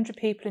there's 100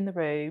 people in the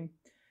room,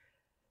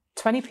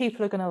 20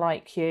 people are going to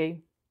like you,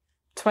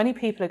 20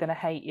 people are going to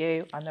hate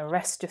you, and the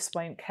rest just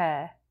won't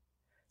care.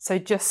 So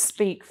just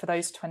speak for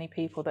those 20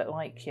 people that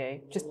like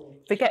you. Just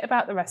forget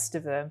about the rest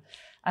of them.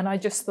 And I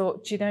just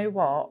thought, do you know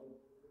what?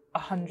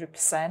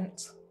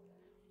 100%.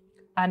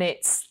 And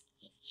it's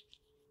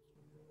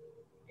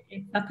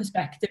that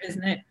perspective,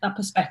 isn't it? That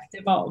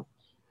perspective of,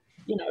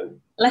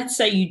 let's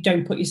say you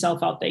don't put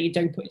yourself out there, you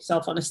don't put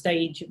yourself on a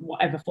stage,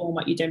 whatever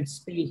format, you don't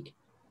speak.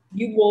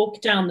 You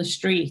walk down the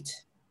street,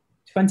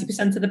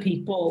 20% of the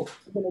people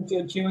are going to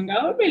judge you and go,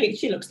 oh, really?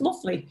 She looks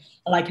lovely.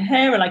 I like her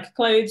hair, I like her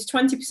clothes.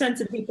 20% of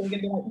the people are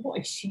going to be like, what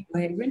is she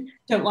wearing?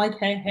 Don't like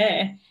her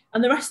hair.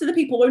 And the rest of the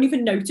people won't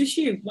even notice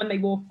you when they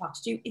walk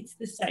past you. It's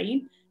the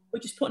same.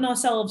 We're just putting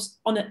ourselves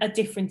on a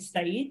different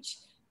stage.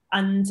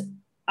 And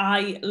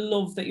I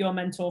love that your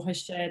mentor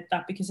has shared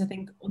that, because I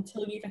think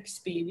until you've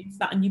experienced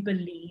that and you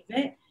believe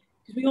it,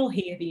 because we all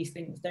hear these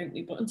things, don't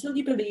we? But until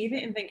you believe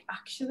it and think,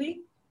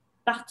 actually,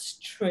 that's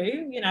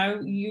true,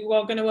 you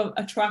are going to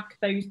attract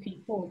those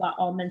people that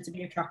are meant to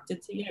be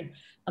attracted to you.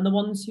 And the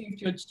ones who've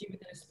judged you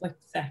within a split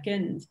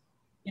second,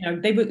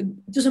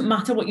 it doesn't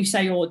matter what you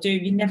say or do,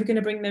 you're never going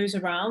to bring those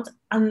around.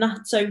 And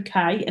that's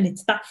okay. And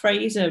it's that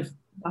phrase of,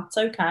 that's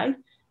okay.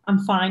 I'm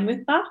fine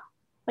with that.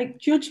 Like,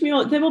 judge me,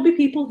 or there will be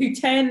people who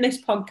turn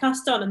this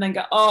podcast on and then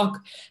go, oh,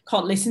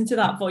 can't listen to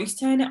that voice,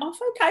 turn it off.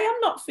 Okay,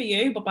 I'm not for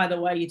you. But by the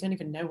way, you don't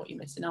even know what you're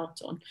missing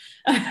out on.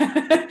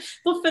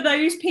 But for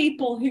those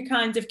people who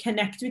kind of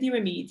connect with you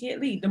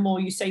immediately, the more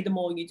you say, the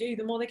more you do,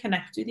 the more they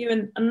connect with you.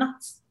 And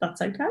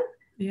that's okay.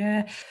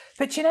 Yeah.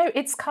 But,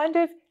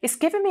 it's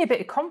given me a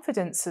bit of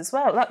confidence as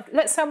well. Like,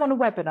 let's say I'm on a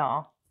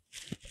webinar,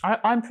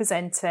 I'm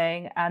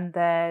presenting, and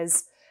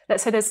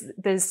let's say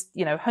there's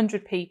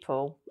 100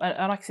 people,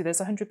 and like I say, there's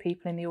 100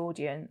 people in the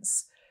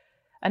audience,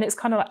 and it's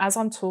kind of like, as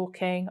I'm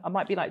talking, I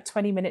might be like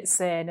 20 minutes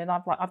in, and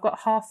I've got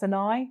half an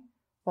eye.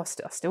 Well,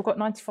 I've still got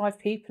 95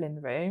 people in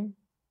the room,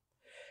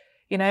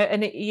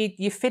 and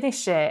you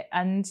finish it,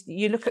 and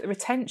you look at the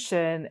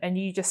retention, and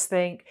you just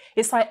think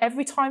it's like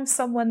every time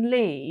someone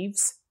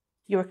leaves,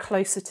 you're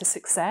closer to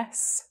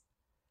success.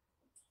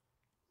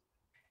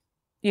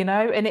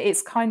 And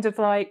it's kind of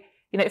like,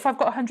 if I've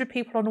got 100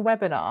 people on a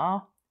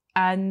webinar,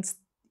 and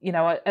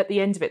at the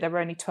end of it, there were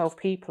only 12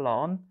 people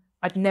on,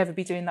 I'd never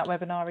be doing that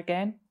webinar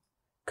again.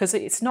 Because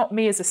it's not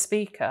me as a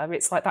speaker.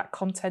 It's like that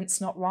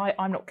content's not right.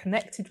 I'm not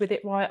connected with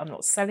it right. I'm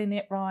not selling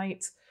it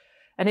right.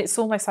 And it's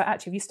almost like,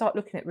 actually, if you start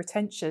looking at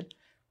retention,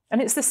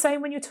 and it's the same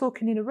when you're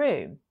talking in a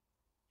room.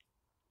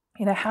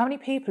 How many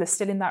people are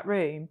still in that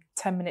room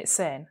 10 minutes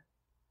in?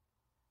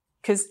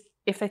 Because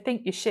if they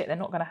think you're shit, they're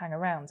not going to hang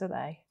around, are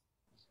they?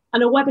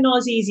 And a webinar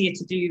is easier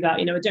to do that.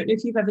 I don't know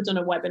if you've ever done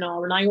a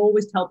webinar, and I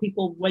always tell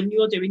people when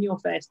you're doing your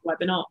first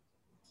webinar,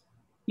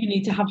 you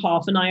need to have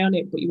half an eye on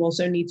it, but you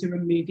also need to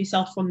remove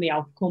yourself from the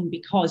outcome,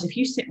 because if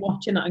you sit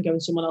watching that and going,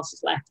 someone else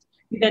has left,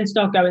 you then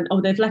start going,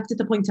 oh, they've left at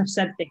the point I've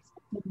said this,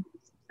 I've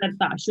said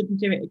that, I shouldn't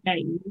do it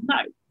again. No,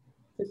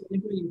 the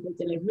delivery is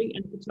the delivery,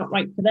 and if it's not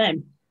right for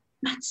them,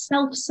 that's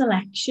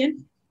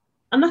self-selection.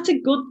 And that's a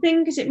good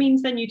thing, because it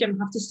means then you don't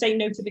have to say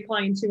no to the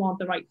clients who aren't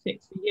the right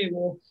fit for you,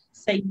 or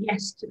say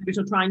yes to those,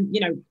 or try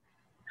and,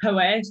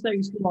 coerce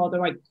those who are the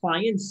right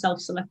clients.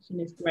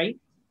 Self-selection is great.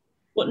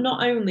 But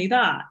not only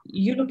that,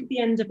 you look at the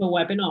end of a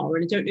webinar,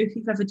 and I don't know if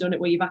you've ever done it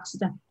where you've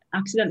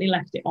accidentally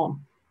left it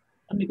on.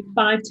 And maybe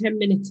 5-10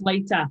 minutes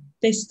later,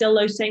 there's still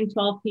those same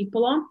 12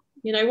 people on.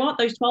 You know what?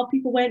 Those 12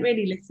 people weren't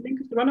really listening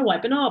because they're on a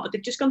webinar, but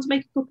they've just gone to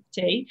make a cup of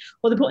tea,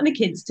 or they're putting the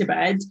kids to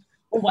bed,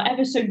 or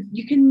whatever. So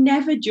you can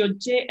never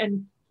judge it.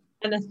 And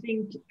I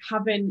think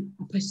having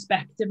a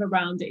perspective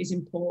around it is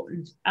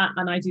important.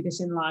 And I do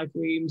this in live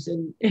rooms.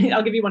 And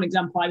I'll give you one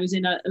example. I was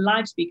in a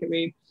live speaker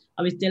room.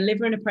 I was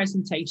delivering a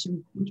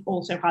presentation which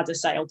also had a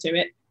sale to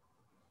it.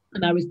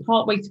 And I was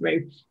partway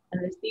through,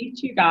 and there's these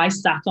two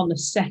guys sat on the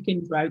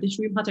second row. This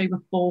room had over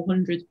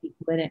 400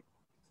 people in it.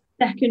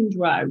 Second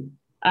row.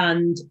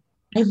 And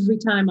every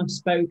time I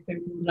spoke, they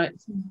were like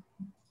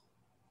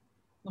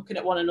looking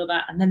at one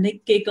another, and then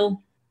they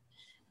giggle.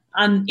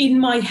 And in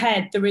my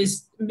head, there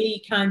is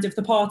me, kind of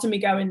the part of me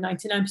going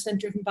 99%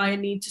 driven by a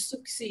need to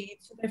succeed.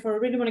 So therefore, I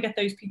really want to get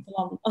those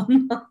people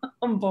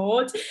on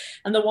board.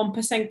 And the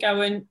 1%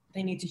 going,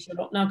 they need to shut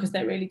up now because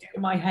they're really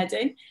doing my head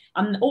in.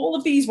 And all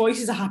of these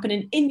voices are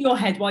happening in your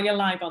head while you're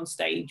live on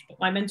stage. But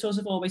my mentors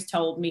have always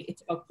told me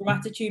it's about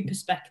gratitude,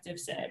 perspective,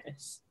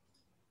 service.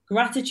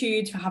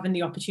 Gratitude for having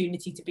the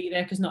opportunity to be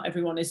there, because not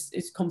everyone is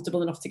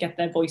comfortable enough to get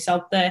their voice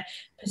out there.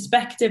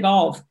 Perspective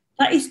of,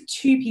 that is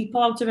 2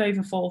 people out of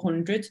over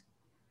 400.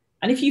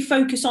 And if you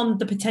focus on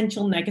the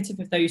potential negative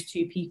of those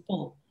 2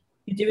 people,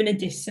 you're doing a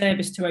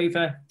disservice to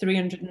over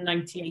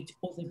 398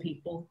 other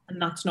people.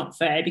 And that's not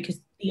fair,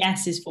 because the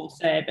S is for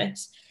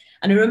service.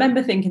 And I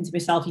remember thinking to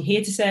myself, you're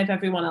here to serve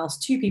everyone else.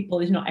 2 people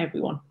is not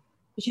everyone.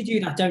 But you do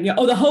that, don't you?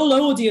 Oh, the whole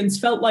audience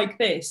felt like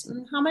this.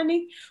 How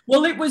many?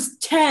 Well, it was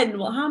 10.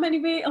 Well, how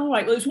many? All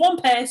right, well, there's one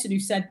person who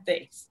said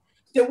this.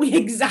 Don't we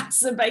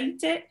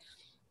exacerbate it?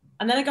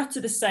 And then I got to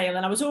the sale,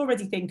 and I was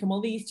already thinking,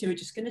 well, these 2 are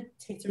just going to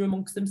titter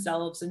amongst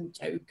themselves and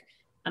joke.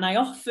 And I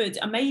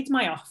made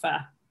my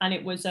offer, and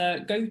it was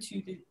go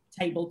to the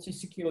table to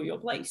secure your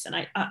place. And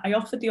I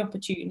offered the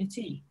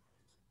opportunity.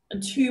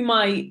 And to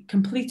my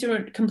complete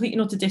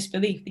and utter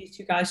disbelief, these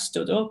 2 guys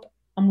stood up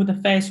and were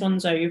the first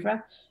ones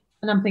over.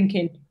 And I'm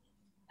thinking,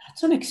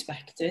 that's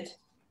unexpected.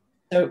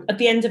 So at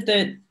the end of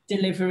the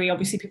delivery,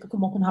 obviously people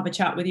come up and have a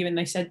chat with you, and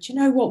they said, do you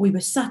know what? We were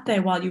sat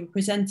there while you were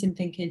presenting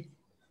thinking,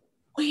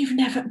 why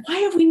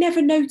have we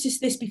never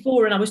noticed this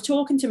before? And I was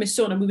talking to my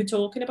son, and we were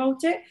talking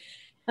about it.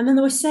 And then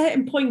there were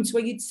certain points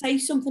where you'd say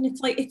something,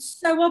 it's like, it's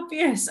so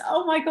obvious.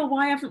 Oh my God,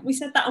 why haven't we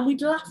said that? And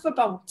we'd laugh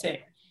about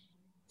it.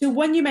 So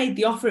when you made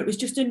the offer, it was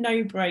just a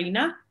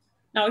no-brainer.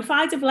 Now, if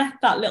I'd have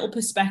left that little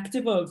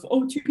perspective of,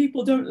 2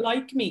 people don't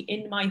like me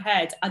in my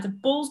head, I'd have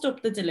ballsed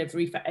up the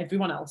delivery for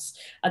everyone else.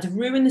 I'd have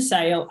ruined the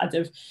sale. I'd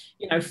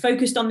have,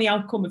 focused on the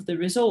outcome of the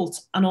result.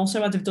 And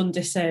also I'd have done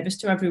disservice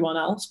to everyone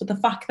else. But the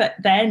fact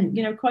that then,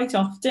 quite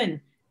often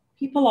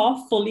people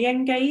are fully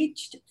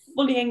engaged,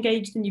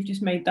 and you've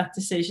just made that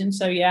decision.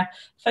 So yeah,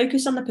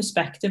 focus on the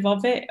perspective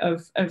of it,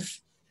 of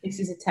this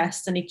is a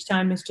test, and each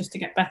time is just to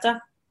get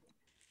better.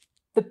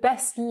 The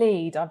best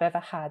lead I've ever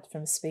had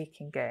from a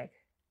speaking gig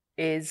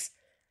is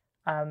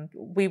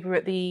we were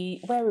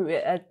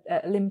at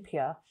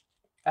Olympia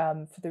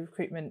for the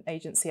Recruitment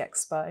Agency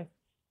Expo,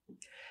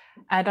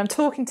 and I'm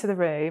talking to the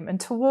room,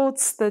 and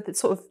towards the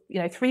sort of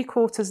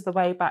 3/4 of the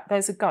way back,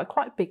 there's a guy,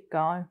 quite a big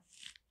guy,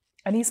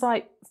 and he's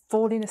like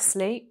falling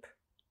asleep.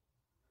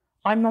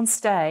 I'm on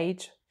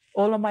stage,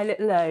 all on my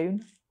little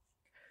own,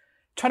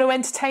 trying to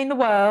entertain the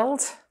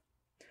world,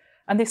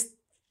 and this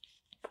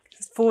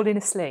is falling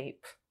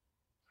asleep.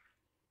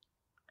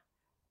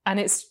 And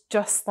it's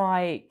just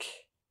like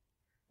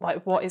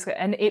what is it?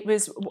 And it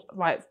was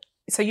right.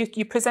 So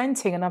you're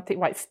presenting, and I'm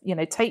thinking,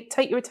 right,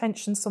 take your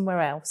attention somewhere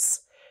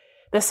else.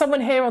 There's someone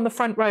here on the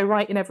front row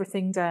writing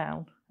everything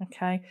down.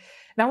 Okay.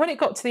 Now, when it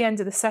got to the end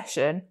of the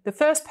session, the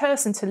first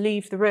person to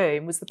leave the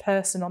room was the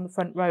person on the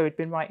front row who'd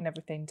been writing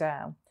everything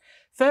down.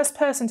 First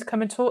person to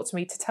come and talk to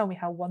me to tell me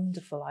how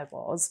wonderful I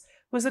was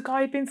a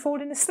guy who'd been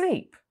falling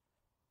asleep.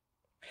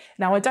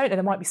 Now, I don't know,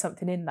 there might be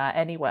something in that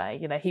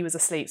anyway. He was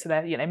asleep, so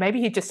there,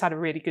 maybe he just had a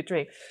really good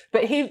dream.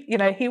 But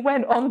he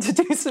went on to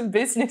do some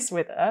business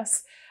with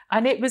us.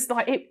 And it was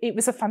like, it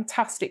was a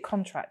fantastic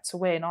contract to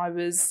win. I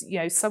was,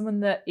 someone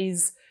that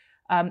is,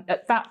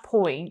 at that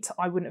point,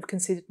 I wouldn't have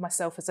considered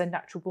myself as a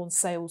natural born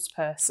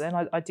salesperson.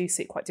 I do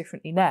see it quite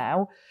differently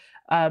now.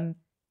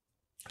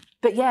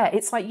 But yeah,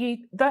 it's like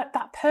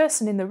that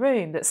person in the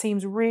room that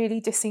seems really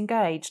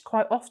disengaged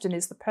quite often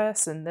is the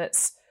person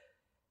that's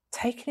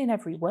taking in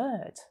every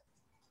word.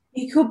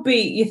 He could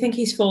be, you think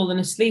he's fallen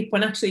asleep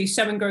when actually he's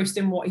so engrossed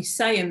in what he's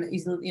saying that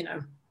he's,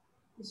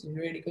 this is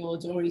really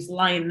good, or he's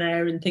lying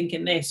there and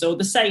thinking this, or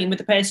the same with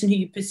the person who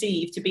you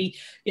perceive to be,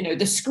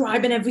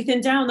 describing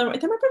everything down. They might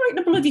be writing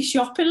a bloody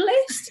shopping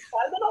list.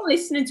 They're not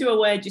listening to a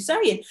word you're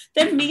saying.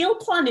 They're meal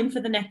planning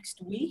for the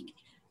next week.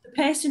 The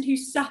person who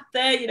sat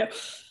there,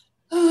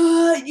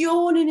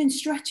 yawning and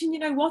stretching,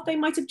 they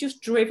might have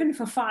just driven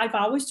for 5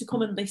 hours to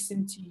come and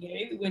listen to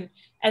you.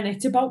 And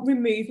it's about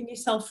removing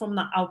yourself from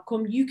that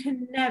outcome. You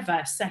can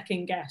never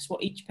second guess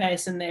what each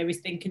person there is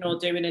thinking or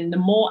doing. And the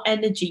more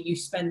energy you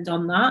spend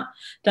on that,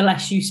 the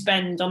less you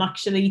spend on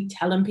actually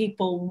telling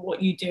people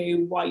what you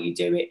do, why you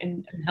do it,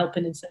 and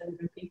helping and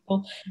serving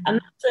people. And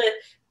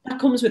that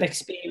comes with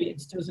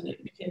experience, doesn't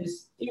it?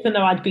 Because even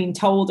though I'd been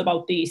told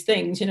about these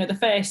things, the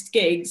first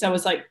gigs, I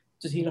was like,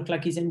 does he look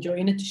like he's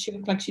enjoying it? Does she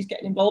look like she's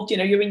getting involved?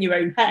 You're in your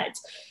own head.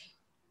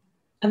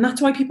 And that's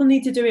why people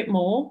need to do it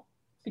more.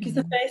 Because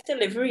the first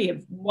delivery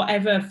of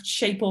whatever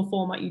shape or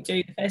format you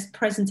do, the first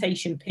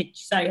presentation,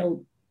 pitch,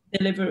 sale,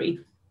 delivery,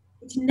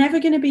 it's never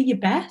going to be your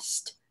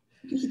best.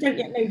 Because you don't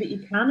yet know that you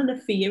can, and the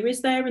fear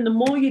is there. And the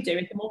more you do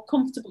it, the more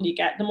comfortable you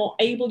get, the more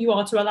able you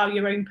are to allow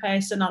your own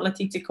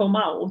personality to come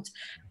out.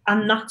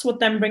 And that's what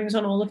then brings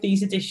on all of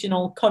these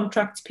additional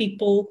contracts,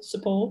 people,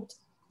 support.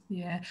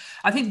 Yeah,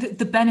 I think that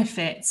the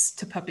benefits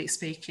to public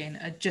speaking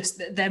are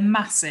they're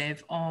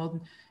massive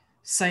on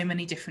so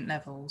many different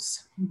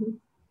levels. Mm-hmm.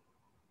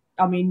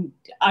 I mean,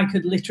 I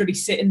could literally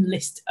sit and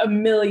list a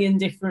million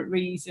different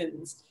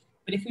reasons,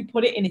 but if we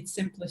put it in its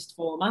simplest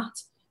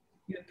format,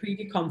 you improve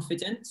your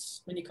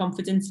confidence. When your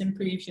confidence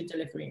improves, your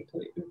delivery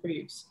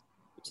improves,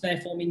 which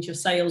therefore means your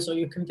sales or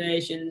your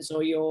conversions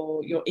or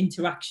your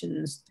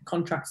interactions, the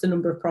contracts, the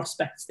number of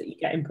prospects that you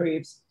get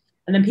improves.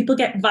 And then people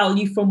get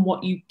value from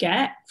what you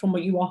get, from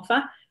what you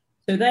offer.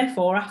 So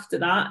therefore, after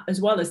that, as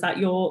well as that,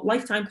 your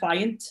lifetime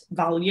client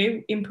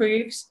value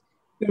improves.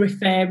 Your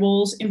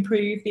referrals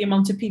improve. The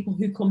amount of people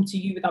who come to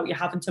you without you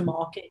having to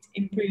market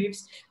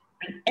improves.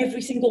 And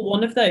every single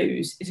one of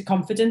those is a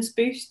confidence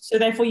boost. So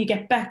therefore, you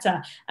get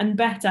better and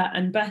better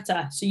and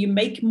better. So you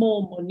make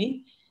more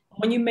money.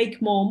 When you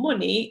make more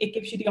money, it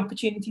gives you the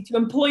opportunity to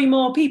employ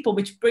more people,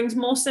 which brings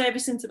more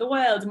service into the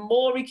world,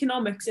 more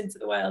economics into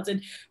the world.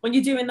 And when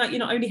you're doing that, you're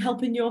not only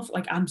helping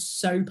I'm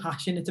so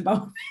passionate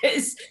about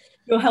this.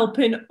 You're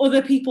helping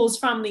other people's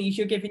families.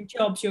 You're giving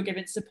jobs. You're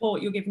giving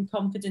support. You're giving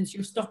confidence.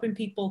 You're stopping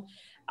people.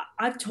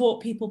 I've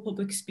taught people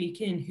public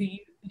speaking who you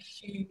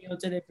assume you're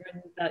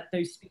delivering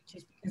those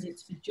speeches because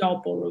it's a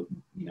job or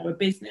a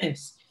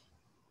business.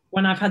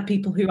 When I've had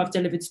people who I've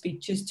delivered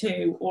speeches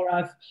to, or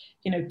I've,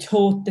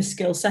 taught the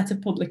skill set of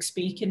public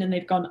speaking, and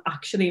they've gone,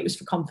 actually, it was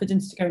for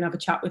confidence to go and have a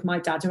chat with my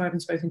dad, who I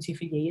haven't spoken to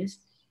for years.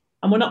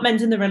 And we're not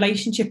mending the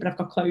relationship, but I've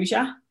got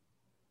closure.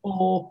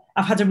 Or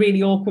I've had a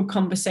really awkward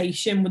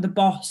conversation with a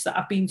boss that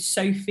I've been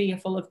so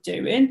fearful of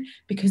doing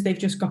because they've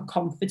just got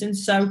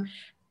confidence. So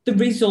the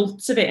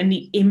results of it and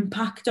the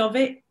impact of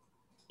it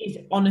is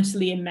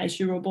honestly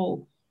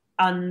immeasurable.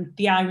 And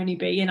the irony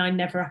being, I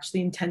never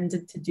actually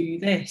intended to do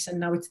this.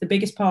 And now it's the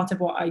biggest part of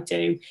what I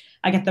do.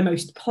 I get the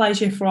most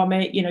pleasure from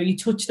it. You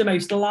touch the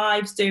most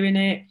lives doing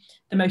it,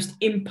 the most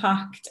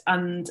impact.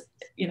 And,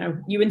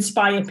 you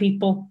inspire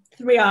people.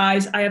 3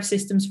 eyes, I have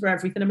systems for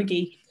everything. I'm a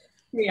geek.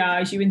 3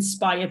 eyes, you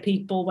inspire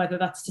people, whether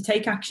that's to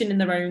take action in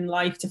their own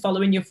life, to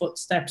follow in your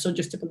footsteps, or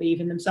just to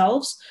believe in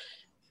themselves.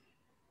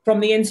 From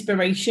the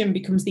inspiration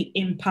becomes the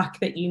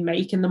impact that you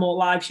make, and the more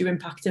lives you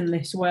impact in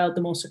this world,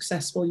 the more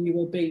successful you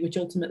will be, which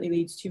ultimately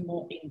leads to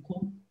more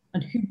income.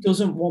 And who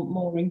doesn't want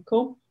more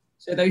income?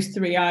 So those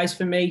 3 eyes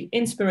for me: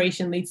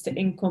 inspiration leads to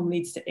income,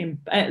 leads to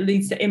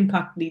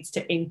impact, leads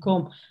to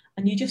income,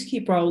 and you just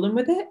keep rolling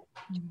with it.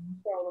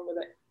 Rolling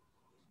with it.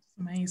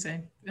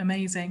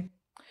 Amazing.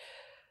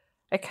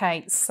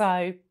 Okay,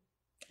 so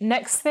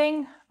next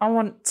thing I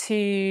want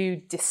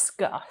to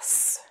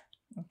discuss.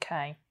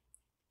 Okay.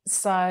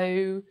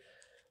 So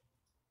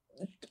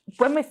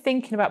when we're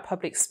thinking about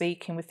public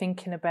speaking, we're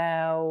thinking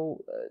about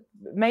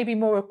maybe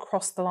more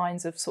across the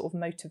lines of sort of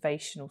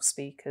motivational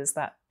speakers,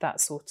 that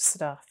sort of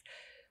stuff.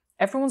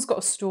 Everyone's got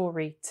a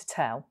story to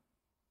tell.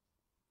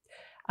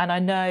 And I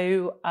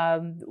know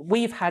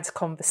we've had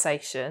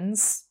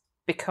conversations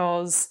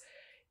because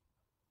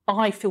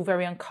I feel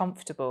very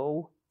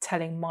uncomfortable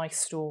telling my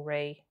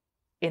story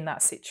in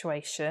that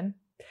situation.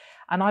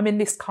 And I'm in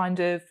this kind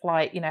of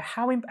like,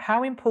 how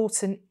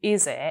important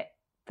is it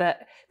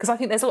that, because I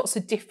think there's lots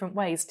of different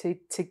ways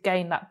to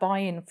gain that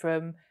buy-in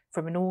from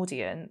an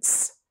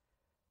audience.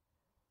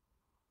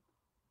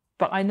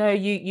 But I know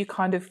you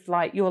kind of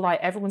like, you're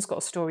like, everyone's got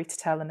a story to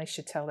tell and they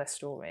should tell their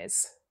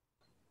stories.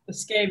 The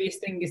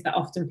scariest thing is that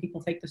often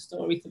people take the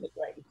story to the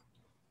grave.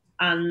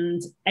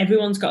 and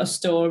everyone's got a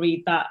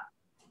story that,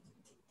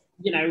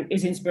 you know,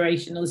 is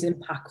inspirational, is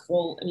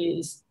impactful,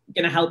 is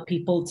going to help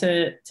people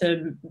to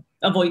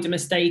avoid a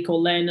mistake or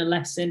learn a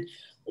lesson,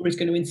 or is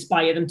going to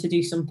inspire them to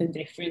do something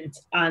different.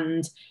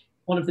 And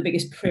one of the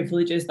biggest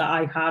privileges that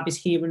I have is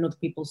hearing other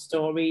people's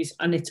stories,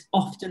 and it's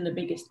often the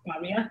biggest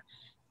barrier.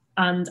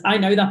 And I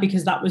know that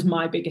because that was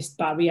my biggest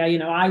barrier. You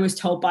know, I was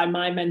told by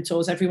my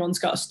mentors, everyone's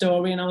got a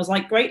story, and I was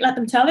like, great, let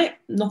them tell it.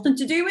 Nothing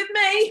to do with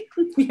me.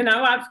 You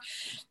know, I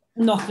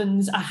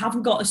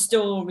haven't got a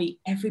story.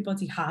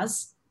 Everybody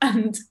has.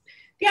 And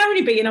the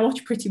irony being, I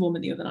watched Pretty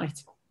Woman the other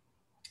night,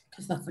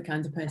 because that's the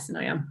kind of person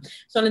I am.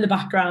 It's on in the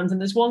background, and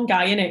there's one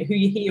guy in it who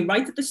you hear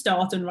right at the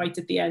start and right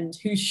at the end,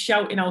 who's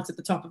shouting out at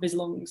the top of his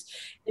lungs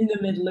in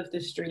the middle of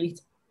the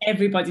street,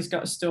 everybody's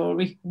got a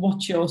story.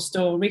 What's your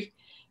story?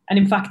 And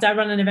in fact, I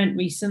ran an event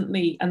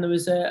recently, and there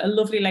was a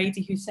lovely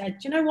lady who said,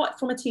 do you know what,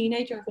 from a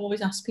teenager, I've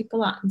always asked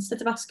people that, instead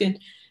of asking,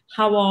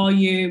 how are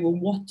you, or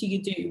what do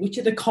you do, which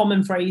are the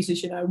common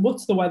phrases, you know,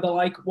 what's the weather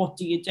like, what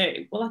do you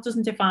do? Well, that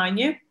doesn't define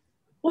you.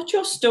 What's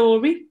your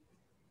story?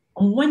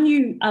 And when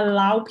you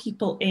allow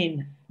people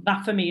in,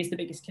 that for me is the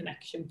biggest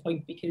connection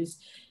point, because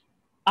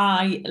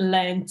I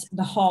learned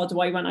the hard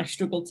way when I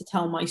struggled to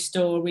tell my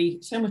story,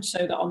 so much so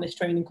that on this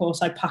training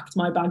course, I packed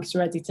my bags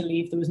ready to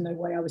leave. There was no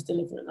way I was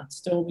delivering that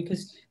story,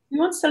 because who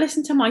wants to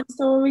listen to my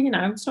story? You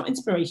know, it's not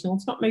inspirational,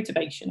 it's not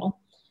motivational.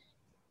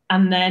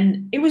 And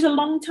then it was a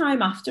long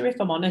time after, if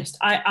I'm honest.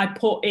 I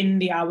put in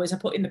the hours, I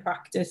put in the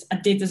practice, I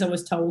did as I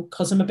was told,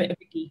 because I'm a bit of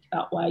a geek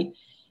that way.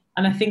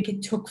 And I think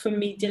it took for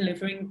me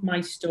delivering my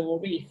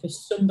story for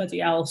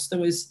somebody else. There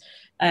was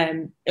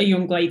a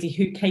young lady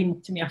who came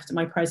up to me after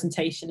my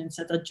presentation and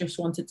said, I just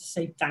wanted to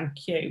say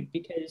thank you,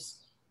 because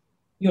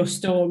your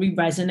story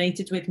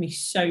resonated with me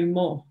so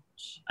much.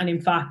 And in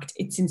fact,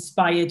 it's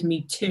inspired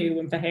me too.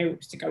 And for her, it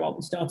was to go out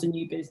and start a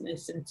new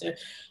business and to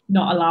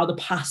not allow the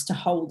past to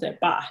hold it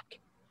back.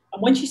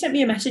 And when she sent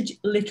me a message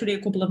literally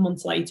a couple of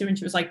months later, and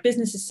she was like,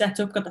 business is set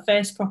up, got the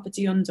first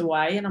property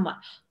underway. And I'm like,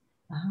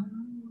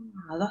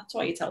 that's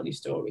why you tell your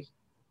story.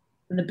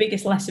 And the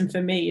biggest lesson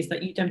for me is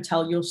that you don't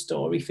tell your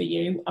story for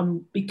you.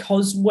 And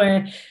because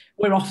we're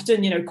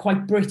often, you know,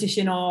 quite British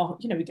in our,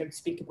 you know, we don't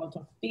speak about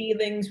our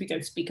feelings, we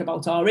don't speak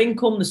about our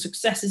income, the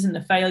successes and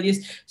the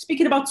failures.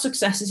 Speaking about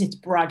successes, it's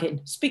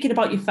bragging. Speaking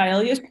about your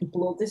failures, people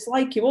will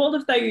dislike you, all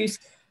of those.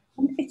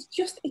 And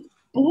it's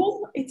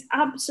bull. It's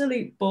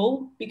absolute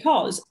bull,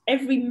 because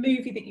every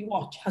movie that you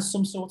watch has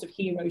some sort of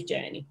hero's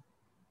journey.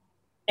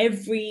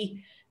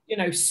 Every, you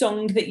know,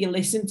 song that you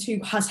listen to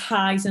has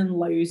highs and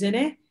lows in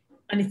it.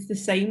 And it's the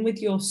same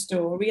with your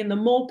story. And the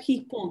more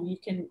people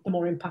the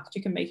more impact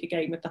you can make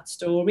again with that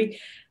story.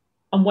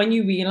 And when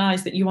you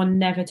realize that you are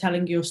never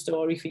telling your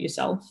story for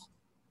yourself.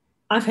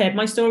 I've heard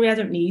my story, I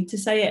don't need to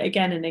say it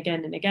again and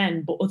again and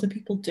again, but other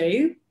people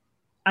do.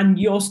 And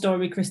your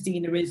story,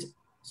 Christina, is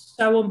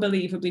so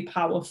unbelievably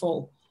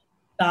powerful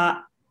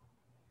that,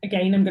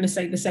 again, I'm going to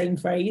say the same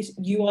phrase,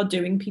 you are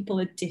doing people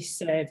a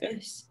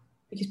disservice.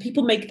 Because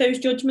people make those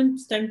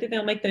judgments, don't they?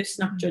 They'll make those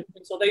snap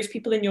judgments. Or those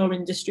people in your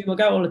industry will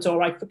go, oh, it's all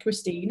right for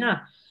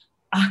Christina.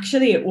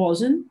 Actually, it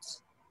wasn't.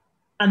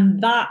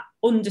 And that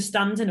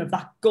understanding of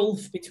that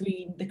gulf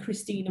between the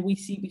Christina we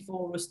see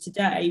before us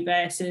today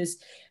versus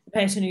the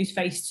person who's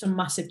faced some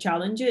massive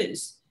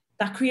challenges,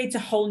 that creates a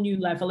whole new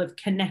level of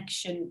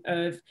connection,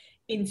 of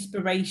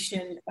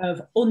inspiration,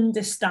 of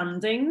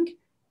understanding.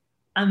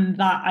 And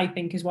that, I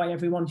think, is why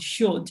everyone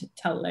should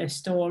tell their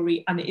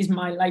story. And it is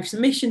my life's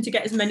mission to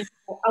get as many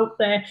people out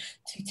there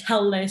to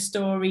tell their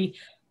story,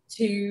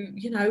 to,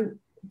 you know,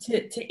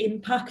 to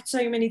impact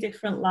so many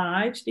different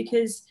lives.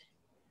 Because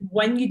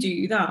when you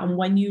do that and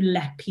when you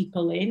let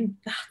people in,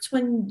 that's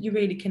when you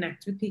really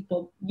connect with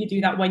people. You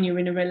do that when you're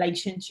in a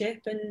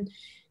relationship, and,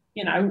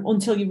 you know,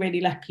 until you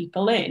really let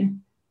people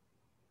in,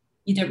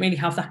 you don't really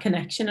have that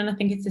connection. And I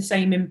think it's the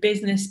same in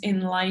business, in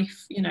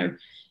life. You know,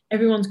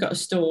 everyone's got a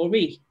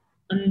story.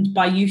 And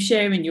by you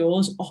sharing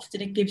yours,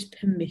 often it gives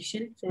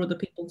permission for other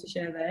people to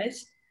share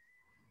theirs.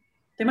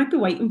 They might be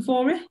waiting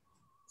for it.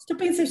 Stop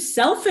being so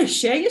selfish.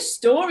 Share your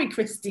story,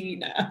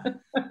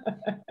 Christina.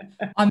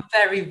 I'm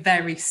very,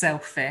 very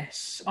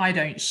selfish. I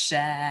don't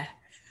share.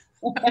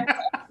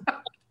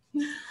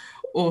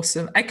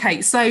 Awesome.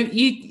 Okay, so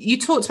you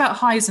talked about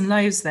highs and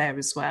lows there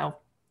as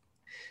well.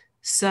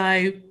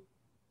 So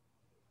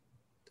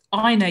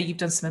I know you've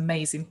done some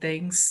amazing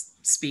things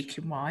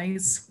speaking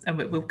wise, and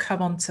we'll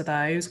come on to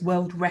those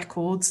world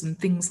records and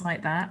things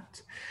like that.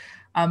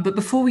 But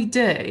before we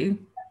do,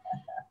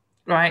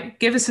 right,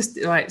 give us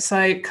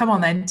so come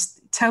on then,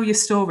 tell your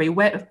story.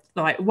 Where,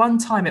 like, one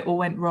time it all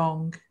went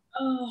wrong.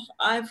 Oh,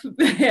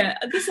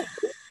 this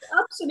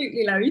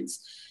absolutely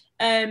loads.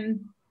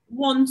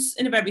 Once,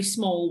 in a very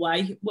small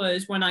way,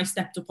 was when I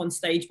stepped up on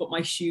stage, but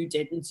my shoe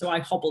didn't. So I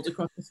hobbled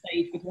across the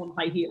stage with one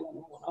high heel on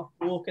and one off,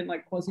 walking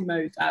like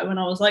Quasimodo. And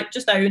I was like,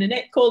 just owning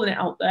it, calling it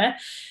out there.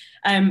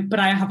 But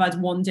I have had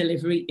one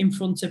delivery in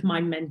front of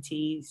my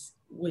mentees,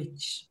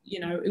 which, you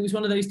know, it was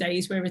one of those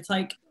days where it's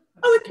like,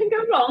 oh, it can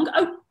go wrong.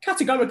 Oh,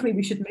 categorically,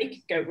 we should make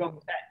it go wrong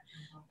then.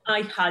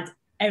 I had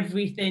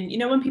everything. You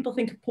know, when people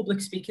think of public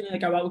speaking and they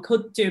go, oh, we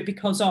could do it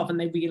because of, and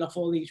they reel off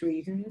all these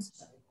reasons.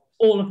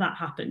 All of that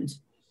happened.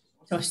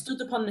 So I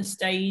stood up on the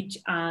stage,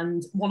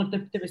 and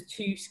there was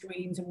 2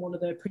 screens, and one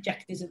of the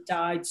projectors had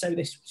died. So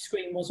this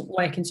screen wasn't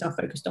working. So I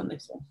focused on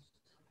this one.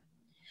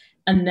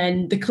 And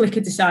then the clicker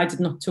decided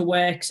not to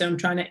work. So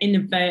I'm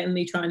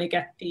inadvertently trying to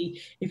get the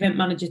event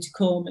manager to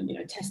come and,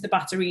 test the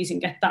batteries and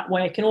get that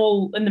working.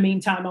 All in the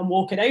meantime, I'm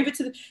walking over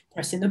to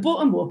pressing the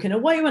button, walking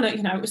away when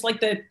it was like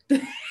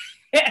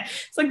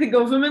it's like the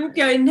government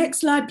going,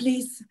 next slide,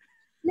 please.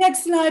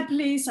 Next slide,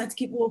 please. So I had to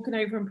keep walking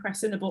over and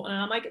pressing the button.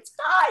 And I'm like, it's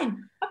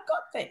fine. I've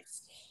got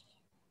this.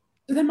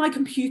 But then my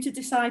computer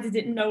decided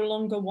it no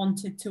longer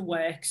wanted to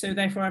work. So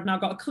therefore, I've now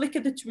got a clicker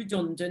that's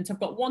redundant. I've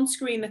got one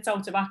screen that's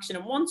out of action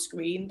and one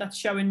screen that's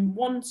showing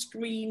one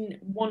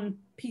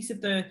piece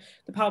of the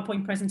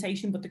PowerPoint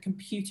presentation, but the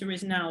computer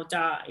is now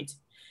died.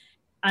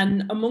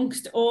 And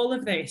amongst all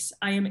of this,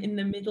 I am in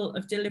the middle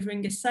of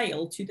delivering a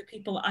sale to the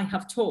people I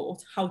have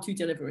taught how to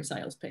deliver a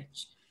sales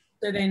pitch.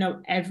 So they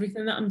know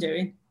everything that I'm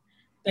doing.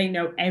 They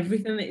know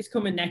everything that is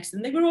coming next.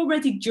 And they were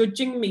already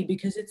judging me,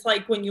 because it's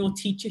like when your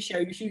teacher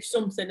shows you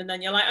something and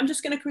then you're like, I'm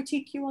just going to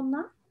critique you on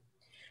that.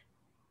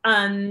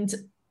 And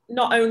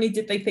not only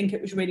did they think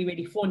it was really,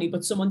 really funny,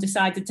 but someone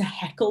decided to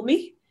heckle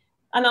me.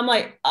 And I'm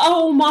like,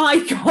 oh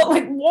my God,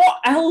 like what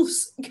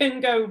else can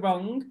go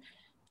wrong?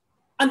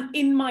 And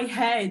in my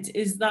head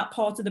is that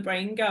part of the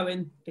brain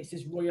going, this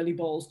is really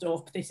ballsed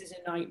up. This is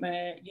a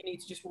nightmare. You need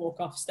to just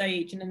walk off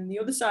stage. And then the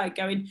other side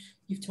going,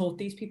 you've taught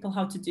these people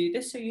how to do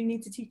this, so you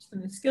need to teach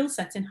them the skill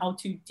set and how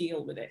to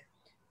deal with it.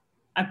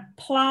 I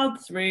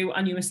plowed through.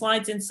 I knew my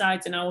slides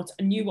inside and out.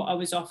 I knew what I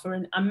was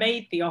offering. I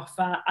made the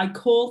offer. I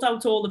called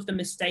out all of the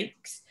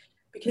mistakes,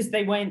 because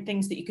they weren't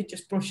things that you could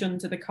just brush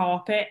under the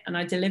carpet. And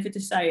I delivered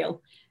a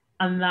sale.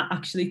 And that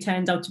actually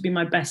turned out to be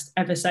my best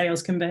ever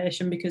sales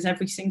conversion, because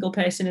every single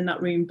person in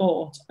that room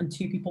bought, and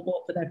 2 people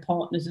bought for their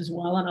partners as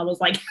well. And I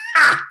was like,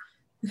 ha,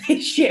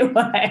 this shit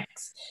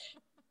works.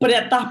 But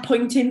at that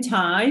point in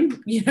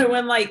time,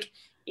 when like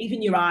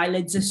even your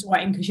eyelids are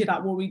sweating because you're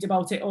that worried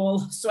about it all,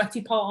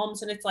 sweaty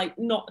palms. And it's like,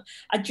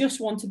 I just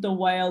wanted the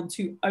world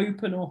to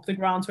open up, the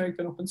ground to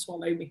open up and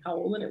swallow me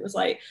whole. And it was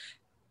like,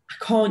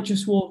 I can't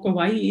just walk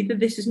away either.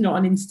 This is not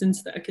an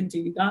instance that I can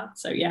do that.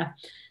 So yeah.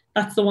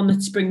 That's the one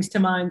that springs to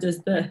mind as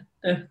the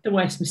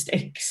worst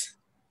mistakes.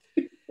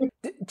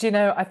 Do you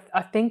know,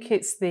 I think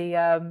it's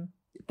the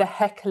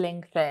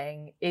heckling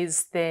thing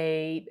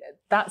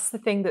that's the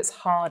thing that's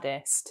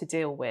hardest to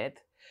deal with,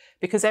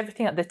 because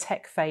everything like the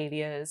tech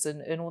failures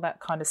and all that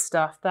kind of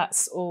stuff,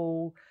 that's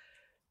all,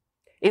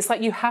 it's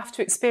like you have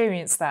to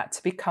experience that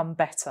to become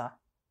better.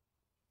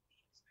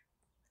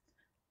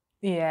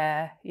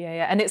 Yeah.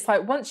 And it's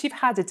like once you've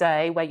had a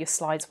day where your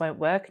slides won't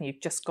work and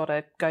you've just got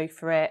to go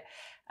for it,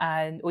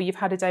 or you've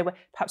had a day where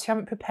perhaps you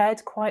haven't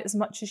prepared quite as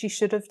much as you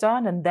should have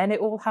done, and then it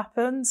all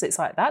happens, it's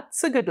like,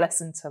 that's a good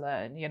lesson to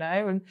learn,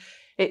 and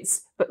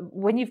but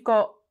when you've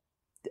got,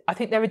 I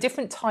think there are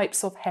different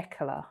types of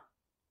heckler.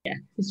 Yeah,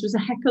 this was a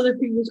heckler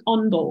who was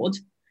on board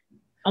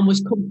and was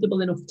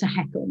comfortable enough to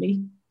heckle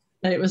me.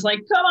 And it was like,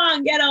 come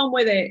on, get on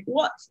with it.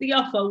 What's the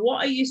offer?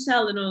 What are you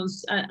selling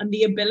us? And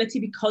the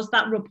ability, because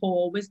that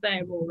rapport was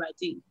there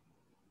already,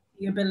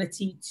 the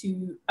ability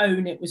to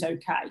own it was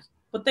okay.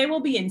 But there will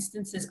be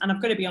instances, and I've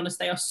got to be honest,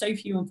 they are so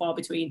few and far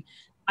between.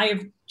 I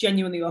have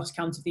genuinely lost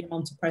count of the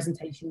amount of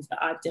presentations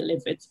that I've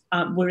delivered.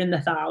 We're in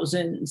the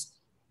thousands.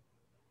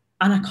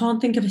 And I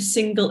can't think of a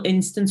single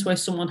instance where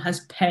someone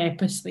has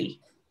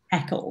purposely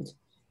heckled.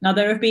 Now,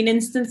 there have been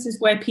instances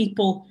where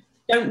people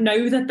don't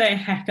know that they're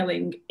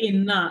heckling,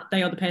 in that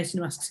they are the person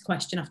who asks a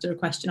question after a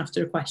question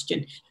after a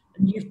question.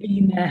 And you've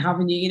been there,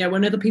 haven't you?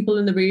 When other people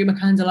in the room are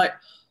kind of like,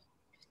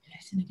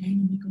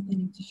 again, and they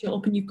need to shut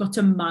up, and you've got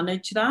to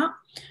manage that.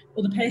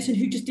 Or the person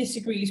who just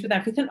disagrees with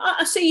everything.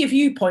 I see your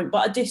viewpoint,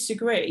 but I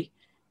disagree.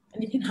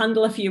 And you can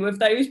handle a few of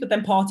those, but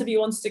then part of you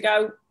wants to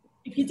go,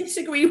 if you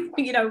disagree,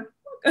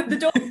 the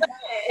door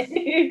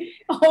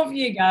off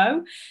you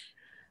go.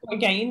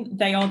 Again,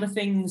 they are the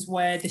things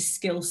where the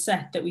skill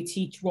set that we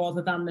teach,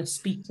 rather than the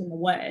speech and the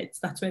words,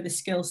 that's where the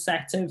skill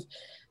set of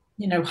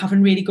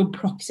having really good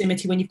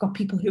proximity, when you've got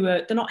people who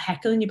they're not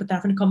heckling you, but they're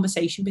having a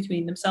conversation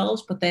between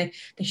themselves, but they're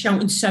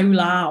shouting so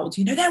loud,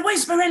 they're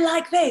whispering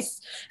like this,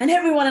 and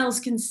everyone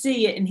else can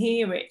see it and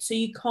hear it. So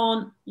you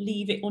can't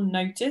leave it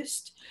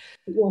unnoticed,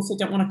 but you also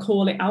don't want to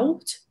call it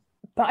out.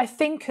 But I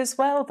think as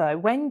well, though,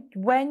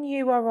 when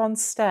you are on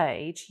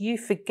stage, you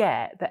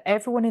forget that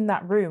everyone in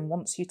that room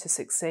wants you to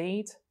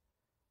succeed.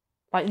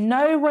 Like,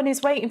 no one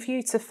is waiting for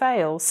you to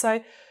fail.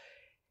 So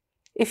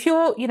if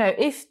you're,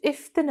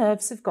 if the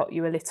nerves have got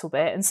you a little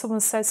bit and someone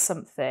says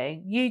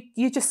something,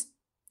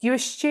 you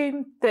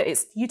assume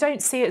that you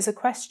don't see it as a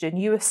question.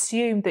 You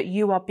assume that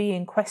you are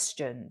being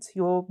questioned.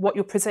 What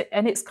you're present,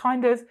 and it's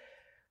kind of,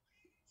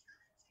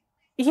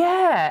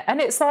 yeah. And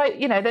it's like,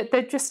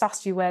 they just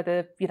asked you where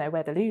the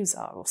loos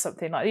are or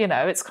something, like,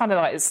 it's kind of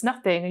like, it's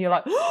nothing. And you're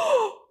like,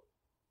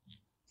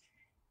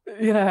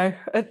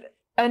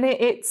 and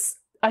it's,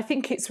 I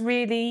think it's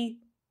really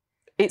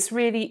it's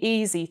really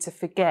easy to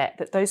forget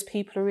that those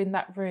people are in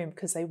that room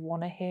because they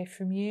want to hear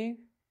from you.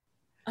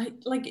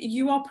 Like,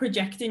 you are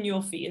projecting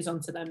your fears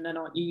onto them then,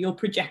 aren't you? You're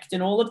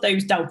projecting all of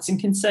those doubts and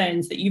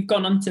concerns that you've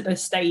gone onto the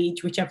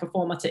stage, whichever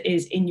format it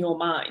is, in your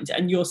mind,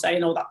 and you're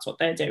saying, oh, that's what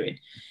they're doing.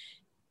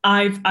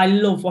 I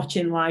love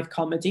watching live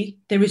comedy.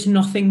 There is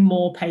nothing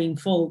more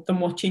painful than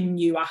watching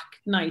you act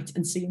night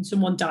and seeing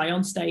someone die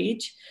on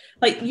stage.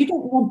 Like, you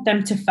don't want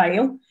them to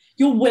fail.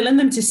 You're willing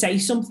them to say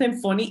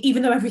something funny,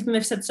 even though everything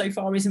they've said so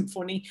far isn't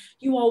funny.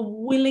 You are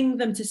willing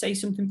them to say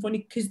something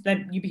funny because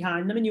you're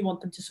behind them and you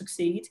want them to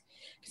succeed.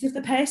 Because if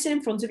the person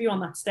in front of you on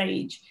that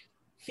stage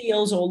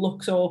feels or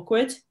looks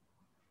awkward,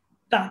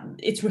 that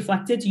it's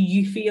reflected.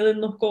 You feel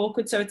and look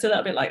awkward. So it's a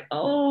little bit like,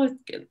 oh, it's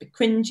a bit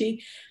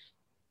cringy.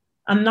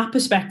 And that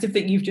perspective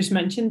that you've just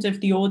mentioned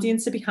of the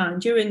audience are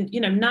behind you, and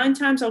 9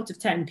 times out of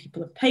 10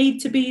 people have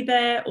paid to be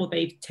there, or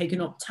they've taken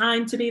up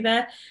time to be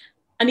there.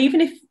 And even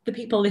if the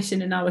people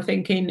listening now are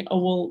thinking,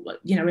 oh, well,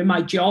 in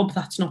my job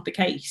that's not the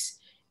case.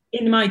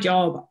 In my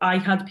job, I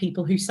had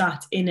people who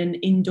sat in an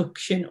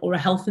induction or a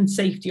health and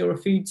safety or a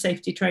food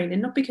safety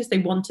training, not because they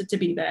wanted to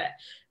be there,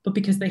 but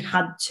because they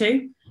had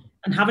to.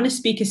 And having a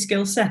speaker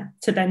skill set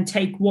to then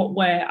take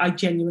where I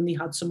genuinely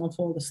had someone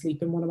fall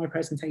asleep in one of my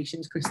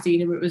presentations.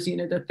 Christina, it was,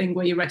 the thing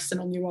where you're resting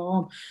on your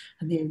arm,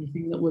 and the only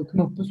thing that woke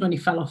him up was when he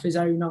fell off his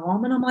own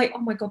arm. And I'm like,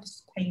 oh my God, this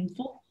is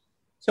painful.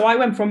 So I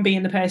went from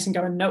being the person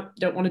going, nope,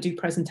 don't want to do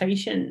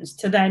presentations,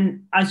 to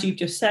then, as you've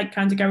just said,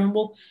 kind of going,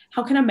 well,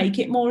 how can I make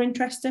it more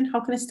interesting? How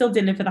can I still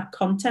deliver that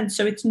content?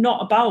 So it's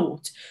not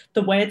about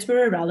the words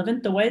were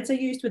irrelevant. The words I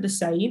used were the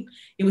same.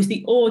 It was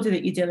the order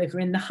that you're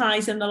delivering, the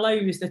highs and the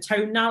lows, the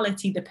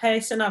tonality, the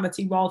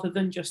personality, rather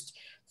than just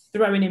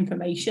throwing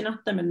information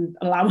at them and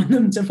allowing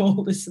them to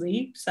fall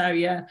asleep. So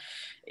yeah,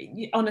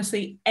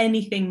 honestly,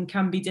 anything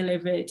can be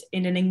delivered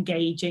in an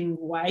engaging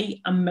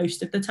way. And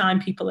most of the time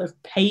people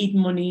have paid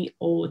money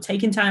or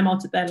taken time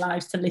out of their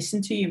lives to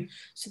listen to you.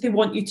 So they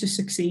want you to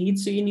succeed.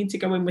 So you need to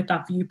go in with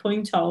that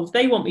viewpoint of,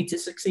 they want me to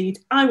succeed,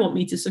 I want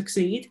me to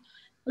succeed.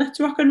 Let's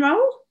rock and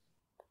roll.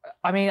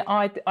 I mean,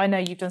 I know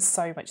you've done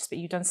so much, but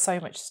you've done so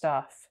much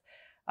stuff.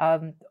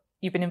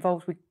 You've been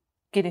involved with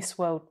Guinness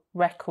World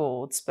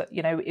Records, but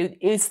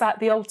is that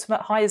the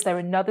ultimate high? Is there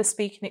another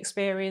speaking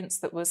experience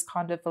that was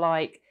kind of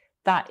like,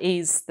 that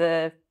is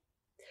the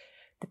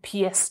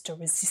pièce de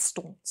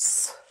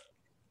résistance?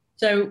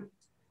 So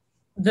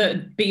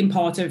being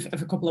part of a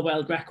couple of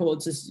world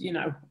records is,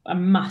 a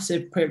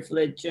massive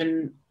privilege,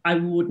 and I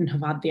wouldn't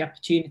have had the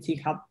opportunity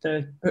had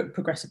the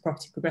Progressive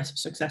Property, Progressive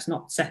Success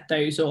not set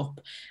those up,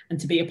 and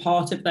to be a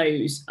part of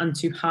those, and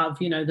to have,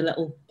 the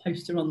little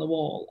poster on the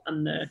wall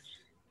and the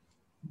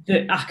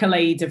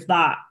accolade of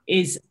that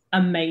is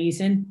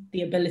amazing.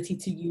 The ability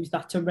to use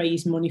that to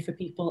raise money for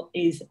people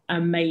is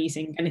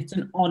amazing, and it's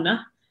an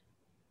honour.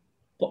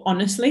 But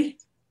honestly,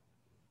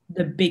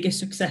 the biggest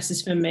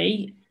successes for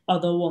me are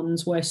the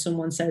ones where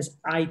someone says,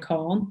 I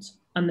can't,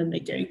 and then they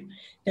do.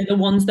 They're the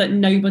ones that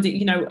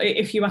nobody,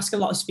 if you ask a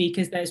lot of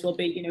speakers, theirs will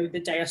be, the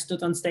day I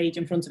stood on stage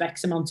in front of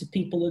X amount of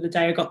people, or the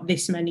day I got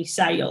this many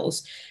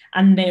sales,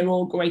 and they're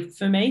all great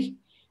for me.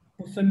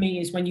 For me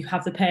is when you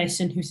have the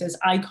person who says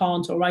I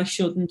can't, or I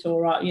shouldn't,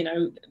 or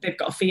they've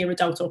got a fear, a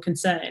doubt, or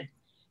concern,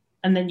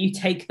 and then you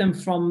take them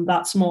from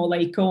that small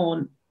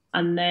acorn,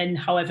 and then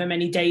however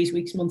many days,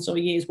 weeks, months, or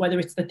years, whether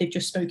it's that they've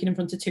just spoken in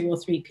front of 2 or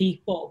 3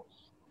 people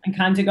and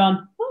kind of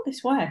gone, oh,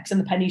 this works, and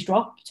the penny's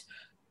dropped,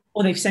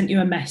 or they've sent you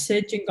a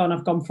message and gone,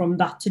 I've gone from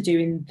that to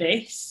doing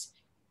this.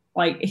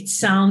 Like, it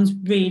sounds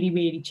really,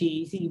 really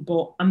cheesy,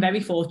 but I'm very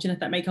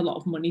fortunate that I make a lot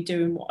of money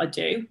doing what I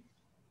do.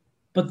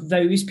 But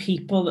those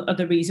people are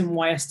the reason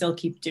why I still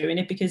keep doing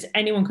it, because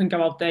anyone can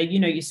go out there,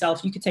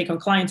 yourself, you could take on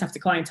client after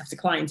client after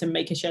client and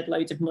make a shed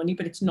load of money,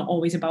 but it's not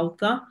always about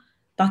that.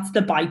 That's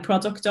the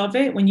byproduct of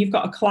it. When you've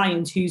got a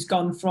client who's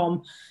gone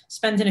from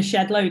spending a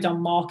shed load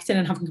on marketing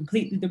and having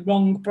completely the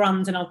wrong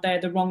brand and out there,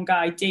 the wrong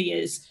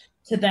ideas,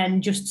 to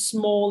then just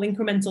small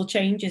incremental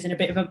changes and a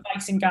bit of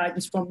advice and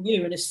guidance from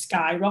you, and has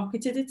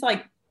skyrocketed. It's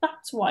like,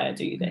 that's why I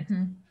do this.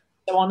 Mm-hmm.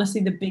 So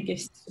honestly, the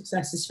biggest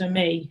successes for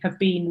me have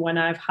been when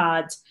I've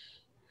had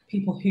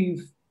people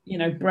who've,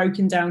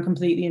 broken down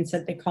completely and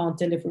said they can't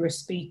deliver a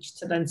speech,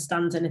 to then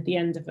standing at the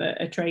end of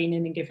a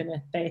training and giving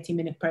a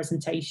 30-minute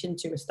presentation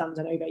to a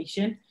standing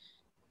ovation.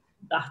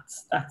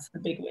 That's the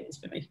big wins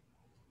for me.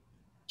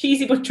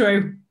 Cheesy but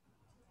true.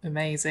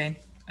 Amazing.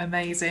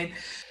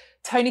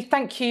 Tony,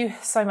 thank you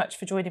so much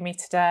for joining me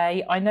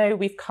today. I know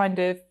we've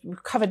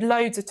covered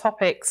loads of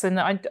topics, and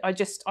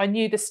I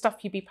knew the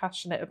stuff you'd be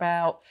passionate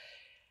about.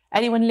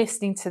 Anyone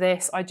listening to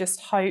this, I just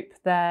hope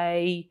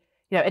they,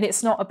 and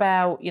it's not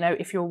about,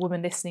 if you're a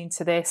woman listening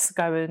to this,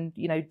 go and,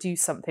 do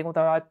something.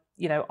 Although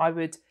I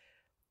would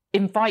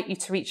invite you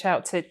to reach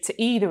out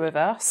to either of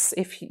us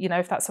if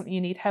that's something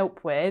you need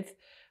help with.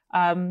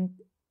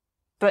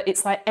 But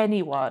it's like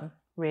anyone,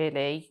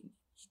 really.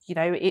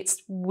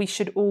 We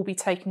should all be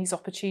taking these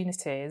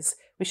opportunities.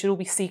 We should all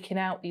be seeking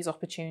out these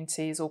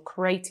opportunities or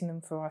creating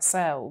them for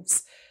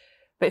ourselves.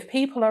 But if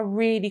people are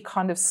really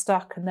kind of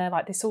stuck and they're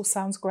like, this all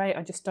sounds great,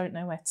 I just don't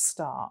know where to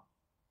start,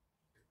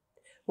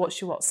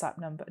 What's your WhatsApp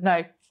number?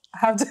 No,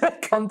 how do I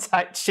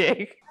contact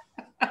you?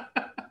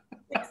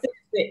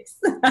 666.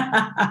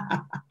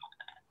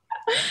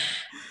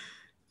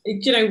 Do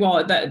you know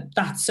what?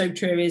 That's so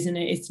true, isn't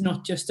it? It's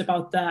not just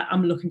about that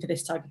I'm looking for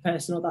this type of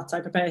person or that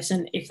type of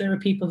person. If there are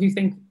people who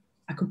think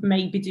I could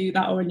maybe do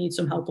that or I need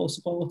some help or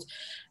support,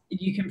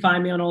 you can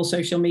find me on all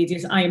social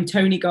medias. I am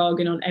Tony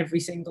Gargan on every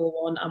single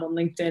one. I'm on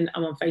LinkedIn,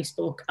 I'm on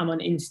Facebook, I'm on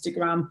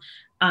Instagram,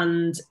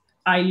 and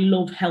I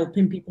love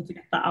helping people to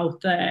get that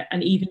out there.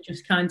 And even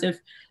just kind of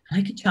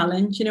like a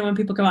challenge, you know, when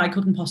people go, I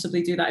couldn't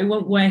possibly do that. It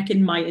won't work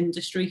in my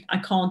industry. I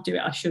can't do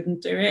it. I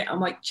shouldn't do it.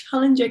 I'm like,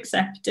 challenge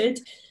accepted,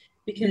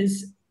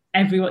 because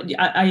everyone,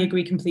 I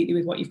agree completely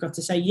with what you've got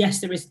to say. Yes,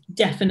 there is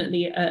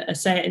definitely a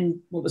certain,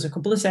 well, there's a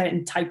couple of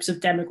certain types of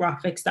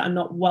demographics that are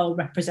not well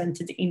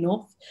represented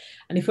enough.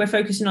 And if we're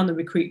focusing on the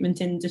recruitment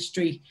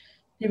industry,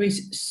 there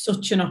is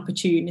such an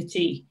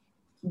opportunity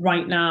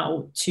right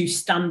now to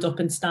stand up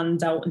and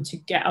stand out and to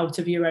get out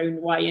of your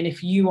own way. And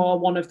if you are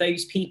one of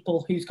those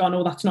people who's gone,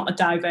 oh, that's not a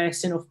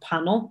diverse enough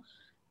panel,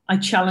 I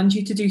challenge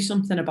you to do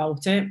something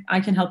about it. I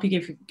can help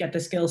you get the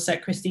skill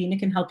set. Christina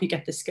can help you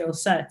get the skill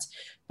set,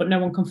 but no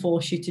one can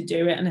force you to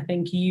do it. And I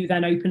think you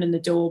then opening the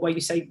door where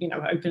you say, you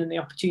know, opening the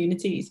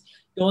opportunities,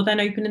 you're then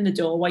opening the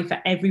doorway for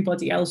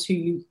everybody else who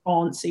you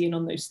aren't seeing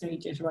on those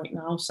stages right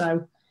now.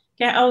 So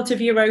get out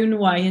of your own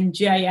way and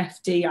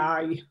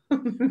JFDI.